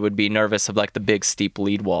routes, they would be nervous of like the big steep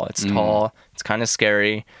lead wall. It's tall, it's kind of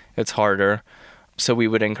scary, it's harder. So we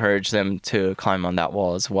would encourage them to climb on that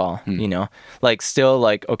wall as well, like still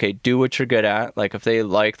like, okay, do what you're good at. Like if they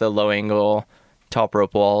like the low angle top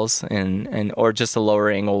rope walls and or just the lower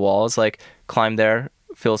angle walls, like climb there,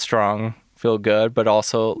 feel strong, feel good, but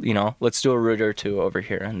also, let's do a route or 2 over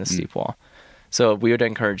here on the steep wall. So we would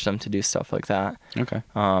encourage them to do stuff like that. Okay.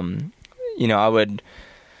 I would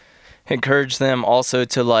encourage them also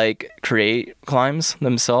to like create climbs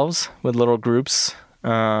themselves with little groups.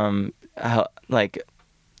 I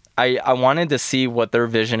wanted to see what their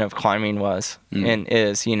vision of climbing was and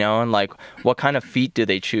is, and like what kind of feet do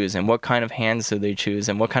they choose and what kind of hands do they choose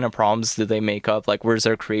and what kind of problems do they make up? Like where's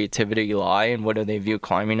their creativity lie and what do they view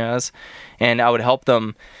climbing as? And I would help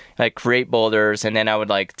them like create boulders, and then I would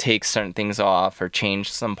like take certain things off or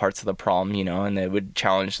change some parts of the problem, and it would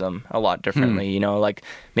challenge them a lot differently, like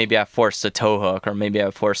maybe I forced a toe hook or maybe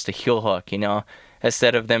I forced a heel hook,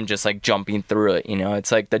 instead of them just like jumping through it,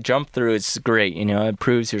 it's like the jump through is great, it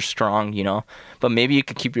proves you're strong, but maybe you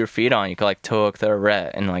could keep your feet on, you could like toe hook the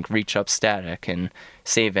arete and like reach up static and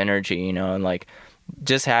save energy, and like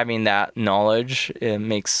just having that knowledge, it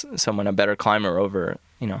makes someone a better climber over,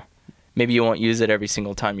 maybe you won't use it every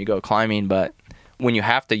single time you go climbing, but when you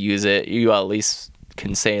have to use it, you at least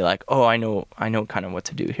can say like, oh, I know kind of what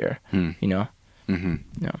to do here, Yeah.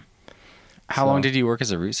 How long did you work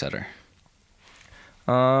as a route setter?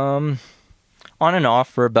 On and off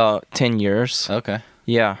for about 10 years. Okay.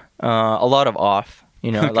 Yeah. A lot of off,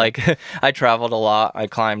 like I traveled a lot. I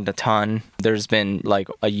climbed a ton. There's been like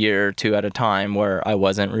a year or 2 at a time where I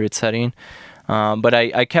wasn't route setting. But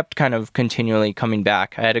I kept kind of continually coming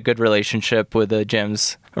back. I had a good relationship with the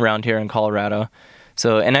gyms around here in Colorado.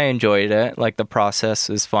 So, and I enjoyed it. Like the process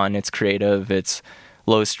is fun. It's creative. It's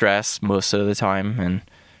low stress most of the time. And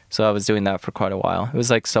so I was doing that for quite a while. It was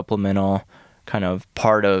like supplemental kind of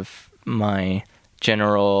part of my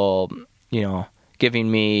general,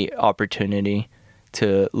 giving me opportunity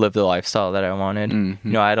to live the lifestyle that I wanted. Mm-hmm.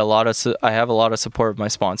 You know, I have a lot of support of my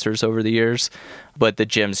sponsors over the years, but the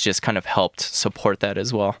gyms just kind of helped support that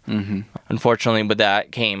as well. Mm-hmm. Unfortunately, with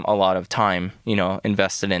that came a lot of time, you know,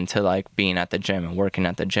 invested into like being at the gym and working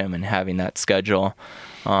at the gym and having that schedule,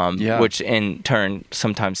 which in turn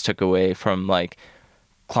sometimes took away from like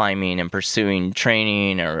climbing and pursuing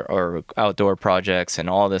training or outdoor projects and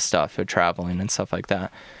all this stuff, or traveling and stuff like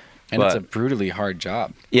that. And it's a brutally hard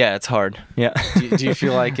job. Yeah, it's hard. Yeah. do you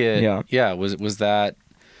feel like it? Yeah. Was that?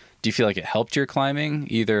 Do you feel like it helped your climbing,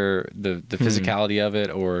 either the physicality of it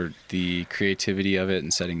or the creativity of it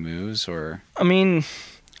and setting moves? Or I mean,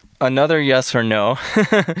 another yes or no.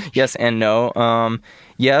 Yes and no.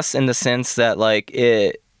 Yes, in the sense that like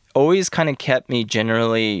it always kind of kept me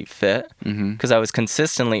generally fit, because I was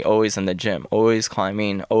consistently always in the gym, always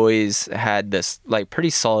climbing, always had this like pretty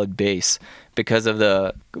solid base because of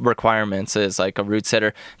the requirements as like a route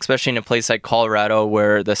setter, especially in a place like Colorado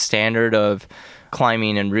where the standard of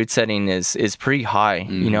climbing and route setting is pretty high,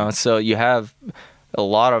 you know, so you have a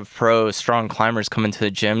lot of strong climbers come into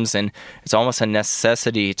the gyms, and it's almost a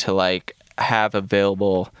necessity to like have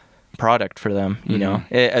available product for them, you know,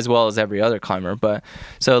 as well as every other climber. But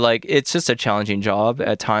so like it's just a challenging job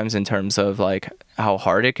at times in terms of like how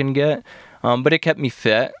hard it can get, but it kept me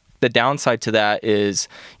fit. The downside to that is,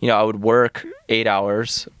 you know, I would work 8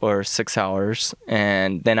 hours or 6 hours,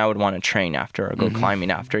 and then I would want to train after or go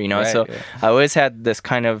climbing after, you know. Right, so I always had this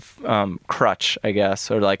kind of crutch, I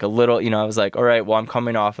guess, or like a little, you know, I was like, all right, well, I'm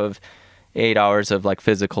coming off of 8 hours of like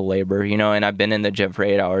physical labor, you know, and I've been in the gym for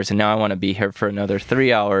 8 hours, and now I want to be here for another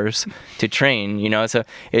 3 hours to train, you know. So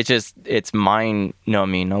it's mind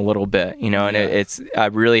numbing a little bit, you know, and I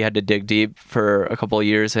really had to dig deep for a couple of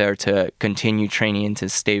years there to continue training and to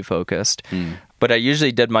stay focused. But I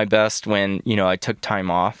usually did my best when, you know, I took time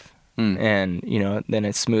off and, you know, then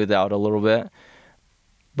it smoothed out a little bit.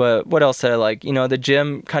 But what else did I like? You know, the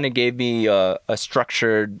gym kind of gave me a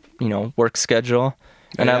structured, you know, work schedule.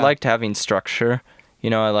 And I liked having structure, you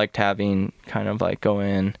know, I liked having kind of like go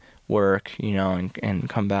in, work, you know, and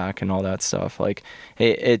come back and all that stuff. Like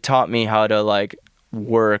it taught me how to like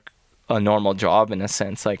work a normal job in a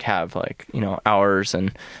sense, like have like, you know, hours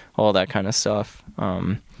and all that kind of stuff.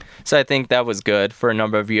 So I think that was good for a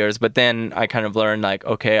number of years, but then I kind of learned like,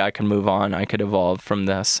 okay, I can move on, I could evolve from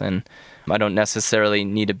this, and I don't necessarily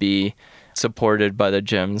need to be supported by the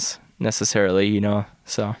gyms necessarily, you know,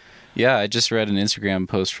 so. Yeah, I just read an Instagram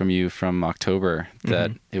post from you from October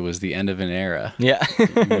that it was the end of an era. Yeah.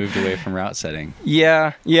 You moved away from route setting.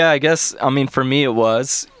 Yeah, I guess, I mean, for me it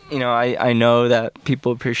was, you know, I know that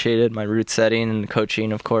people appreciated my route setting and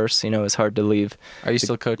coaching, of course, you know, it's hard to leave. Are you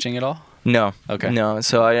still coaching at all? No. Okay. No,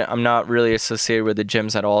 so I'm not really associated with the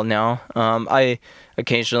gyms at all now. I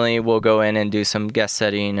occasionally will go in and do some guest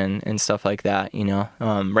setting and stuff like that, you know.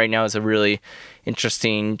 Right now is a really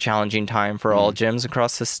interesting, challenging time for all gyms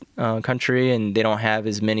across this country, and they don't have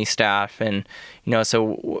as many staff, and, you know,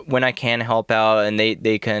 so when I can help out and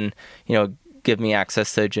they can, you know, give me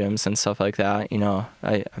access to gyms and stuff like that, you know,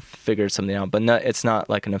 I figured something out, but it's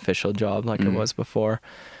not like an official job like it was before.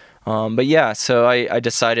 But yeah, so I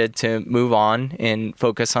decided to move on and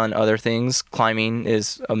focus on other things. Climbing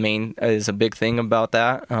is a big thing about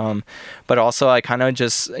that. But also I kind of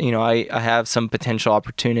just, you know, I have some potential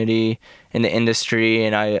opportunity in the industry,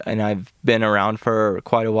 and I've been around for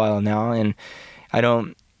quite a while now, and I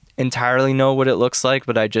don't entirely know what it looks like,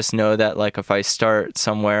 but I just know that like if I start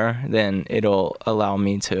somewhere, then it'll allow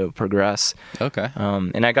me to progress. Okay.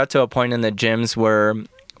 And I got to a point in the gyms where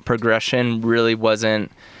progression really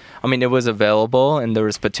wasn't, I mean, it was available and there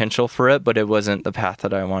was potential for it, but it wasn't the path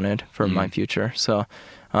that I wanted for my future. So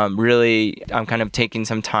really, I'm kind of taking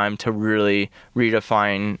some time to really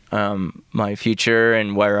redefine my future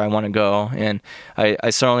and where I want to go. And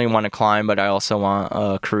I certainly want to climb, but I also want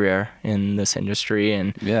a career in this industry.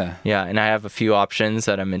 And and I have a few options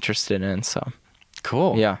that I'm interested in. So.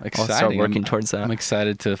 Cool. Yeah, exciting. I'll start working towards that. I'm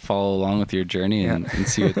excited to follow along with your journey and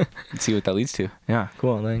see what that leads to. Yeah,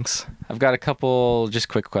 cool. Thanks. I've got a couple just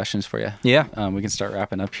quick questions for you. Yeah. We can start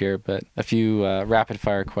wrapping up here, but a few rapid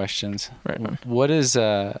fire questions. Right on. What is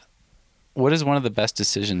one of the best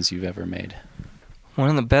decisions you've ever made? One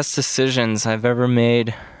of the best decisions I've ever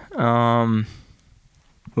made. Ooh,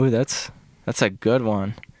 that's a good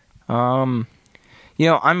one. You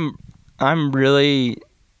know, I'm really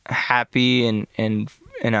happy and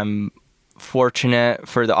I'm fortunate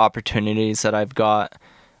for the opportunities that I've got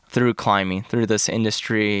through climbing, through this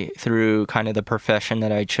industry, through kind of the profession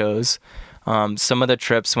that I chose. Some of the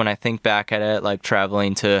trips, when I think back at it, like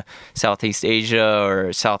traveling to Southeast Asia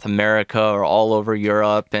or South America or all over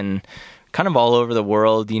Europe and kind of all over the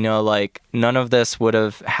world, like none of this would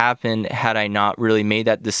have happened had I not really made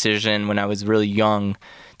that decision when I was really young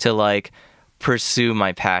to like pursue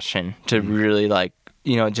my passion, to really like,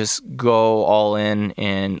 just go all in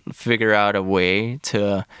and figure out a way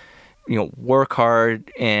to, work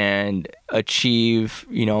hard and achieve,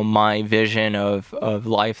 my vision of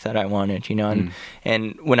life that I wanted,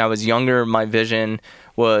 and when I was younger, my vision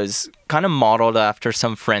was kind of modeled after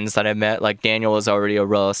some friends that I met. Like Daniel was already a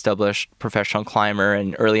well-established professional climber,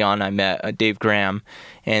 and early on I met Dave Graham,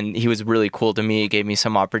 and he was really cool to me. He gave me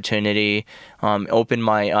some opportunity, opened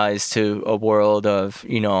my eyes to a world of,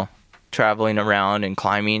 traveling around and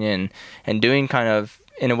climbing and doing kind of,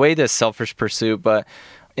 in a way, this selfish pursuit, but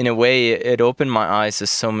in a way, it opened my eyes to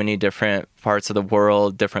so many different parts of the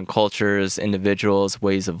world, different cultures, individuals,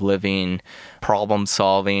 ways of living, problem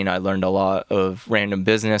solving. I learned a lot of random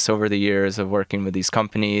business over the years of working with these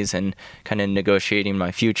companies and kind of negotiating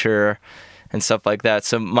my future and stuff like that.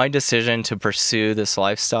 So my decision to pursue this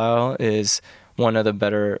lifestyle is one of the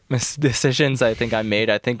better decisions I think I made.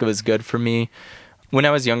 I think it was good for me. When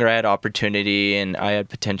I was younger, I had opportunity and I had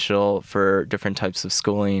potential for different types of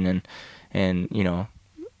schooling and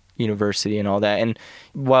university and all that. And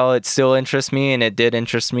while it still interests me, and it did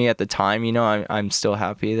interest me at the time, I'm still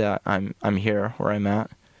happy that I'm here where I'm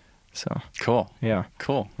at. So cool. Yeah.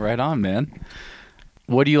 Cool. Right on, man.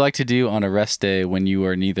 What do you like to do on a rest day when you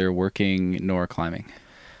are neither working nor climbing?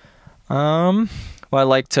 Well, I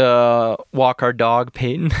like to walk our dog,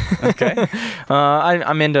 Peyton. Okay.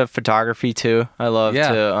 I'm into photography too. I love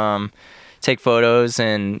to take photos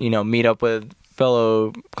and, meet up with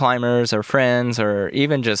fellow climbers or friends, or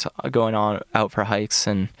even just going out for hikes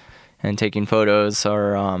and taking photos,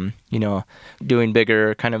 or doing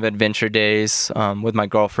bigger kind of adventure days with my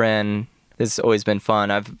girlfriend. It's always been fun.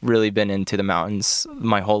 I've really been into the mountains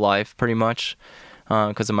my whole life, pretty much,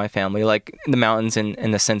 because of my family. Like the mountains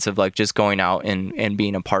in the sense of like just going out and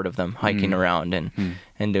being a part of them, hiking around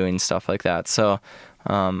and doing stuff like that. So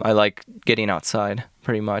I like getting outside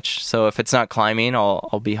pretty much. So if it's not climbing,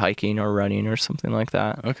 I'll be hiking or running or something like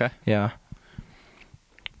that. Okay. Yeah.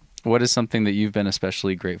 What is something that you've been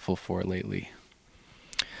especially grateful for lately?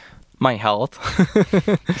 My health.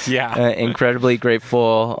 Yeah. Incredibly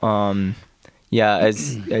grateful.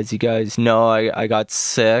 As you guys know, I got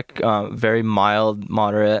sick, very mild,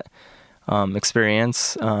 moderate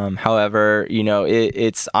experience. However,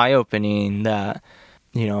 it's eye-opening that,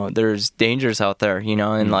 there's dangers out there,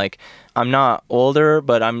 and like, I'm not older,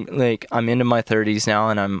 but I'm into my 30s now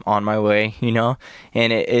and I'm on my way,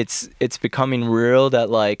 and it's becoming real that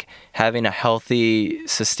like having a healthy,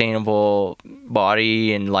 sustainable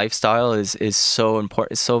body and lifestyle is so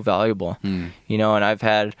important. It's so valuable, and I've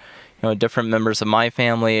had, different members of my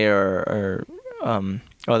family or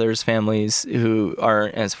others' families who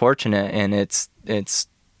aren't as fortunate, and it's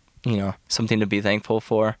something to be thankful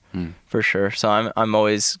for sure. So I'm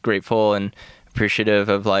always grateful and appreciative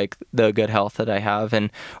of like the good health that I have. And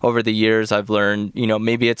over the years I've learned,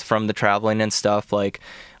 maybe it's from the traveling and stuff, like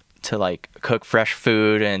to like cook fresh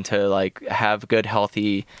food and to like have good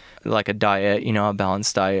healthy, like a diet, a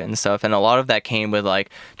balanced diet and stuff. And a lot of that came with like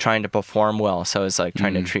trying to perform well. So I was like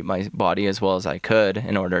trying to treat my body as well as I could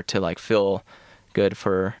in order to like feel good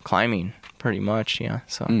for climbing pretty much. Yeah.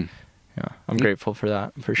 So yeah, I'm grateful for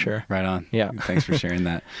that for sure. Right on. Yeah. Thanks for sharing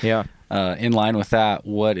that. Yeah. In line with that,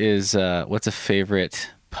 what's a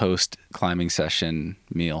favorite post climbing session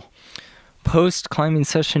meal? Post climbing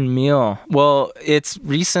session meal. Well, it's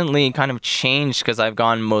recently kind of changed because I've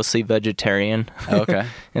gone mostly vegetarian. Okay.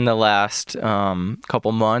 In the last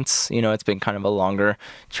couple months, it's been kind of a longer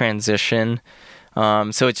transition.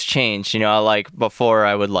 So it's changed. Like before,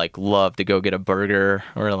 I would like love to go get a burger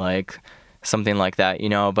or like something like that,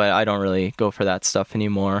 but I don't really go for that stuff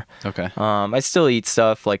anymore. Okay. I still eat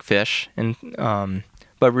stuff like fish, and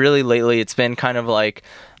but really lately it's been kind of like,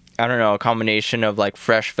 I don't know, a combination of like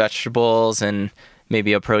fresh vegetables and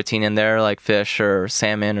maybe a protein in there, like fish or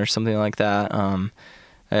salmon or something like that.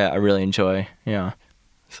 I really enjoy. Yeah.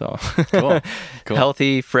 So Cool.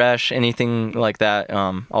 Healthy, fresh, anything like that.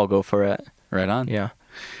 I'll go for it. Right on. Yeah.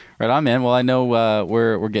 Right on, man. Well, I know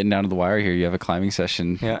we're getting down to the wire here. You have a climbing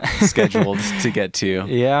session scheduled to get to.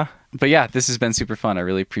 Yeah. But yeah, this has been super fun. I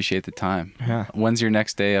really appreciate the time. Yeah. When's your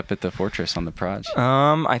next day up at the Fortress on the Proj?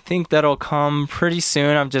 I think that'll come pretty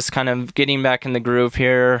soon. I'm just kind of getting back in the groove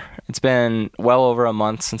here. It's been well over a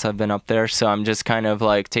month since I've been up there, so I'm just kind of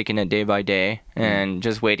like taking it day by day and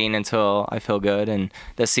just waiting until I feel good. And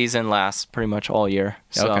the season lasts pretty much all year.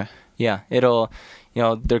 So yeah, it'll,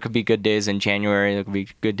 there could be good days in January, there could be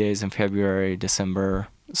good days in February, December,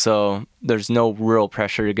 So there's no real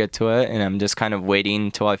pressure to get to it. And I'm just kind of waiting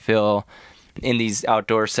until I feel in these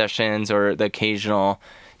outdoor sessions or the occasional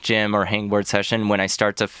gym or hangboard session, when I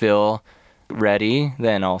start to feel ready,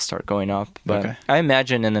 then I'll start going up. But Okay. I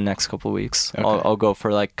imagine in the next couple of weeks, Okay. I'll go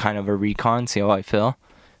for like kind of a recon, see how I feel.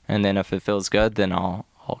 And then if it feels good, then I'll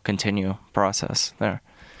continue process there.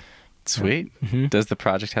 Sweet. Mhm. Does the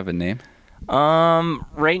project have a name?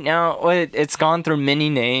 Right now, it's gone through many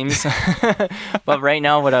names, but right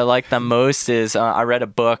now what I like the most is I read a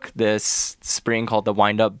book this spring called The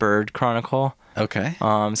Wind-Up Bird Chronicle. Okay.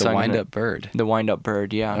 So The Wind-Up Bird. The Wind-Up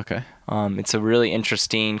Bird, yeah. Okay. It's a really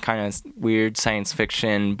interesting kind of weird science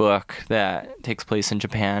fiction book that takes place in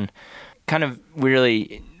Japan. Kind of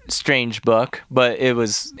really strange book, but it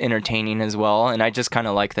was entertaining as well. And I just kind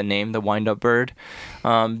of like the name, The Wind-Up Bird.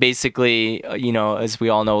 Basically, as we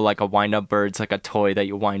all know, like a wind-up bird's like a toy that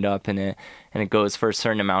you wind up in it, and it goes for a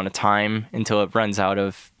certain amount of time until it runs out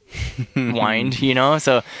of wind,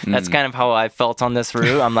 So that's kind of how I felt on this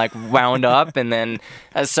route. I'm like wound up, and then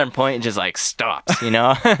at a certain point it just like stops,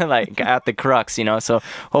 like at the crux, So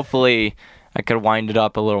hopefully I could wind it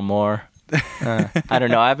up a little more. I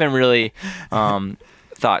don't know. I haven't really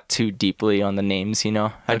thought too deeply on the names,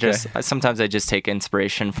 Sometimes I just take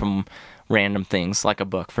inspiration from random things, like a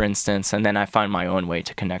book, for instance, and then I find my own way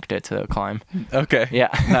to connect it to the climb. Okay. Yeah.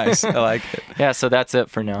 Nice. I like it. Yeah, so that's it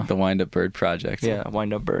for now. The Wind-Up Bird Project. Yeah,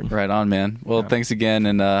 Wind-Up Bird. Right on, man. Well, thanks again,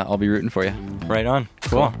 and I'll be rooting for you. Right on.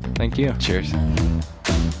 Cool. Thank you. Cheers. Move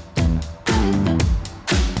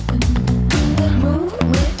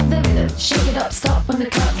with the rhythm, shake it up, stop when the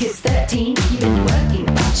clock hits 13. You've been working,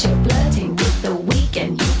 but you're flirting with the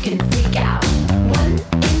weekend. You can freak out. 1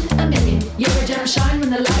 in a million. You're a gem shine when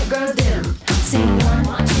the light grows dim. Sing 1,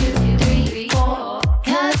 2,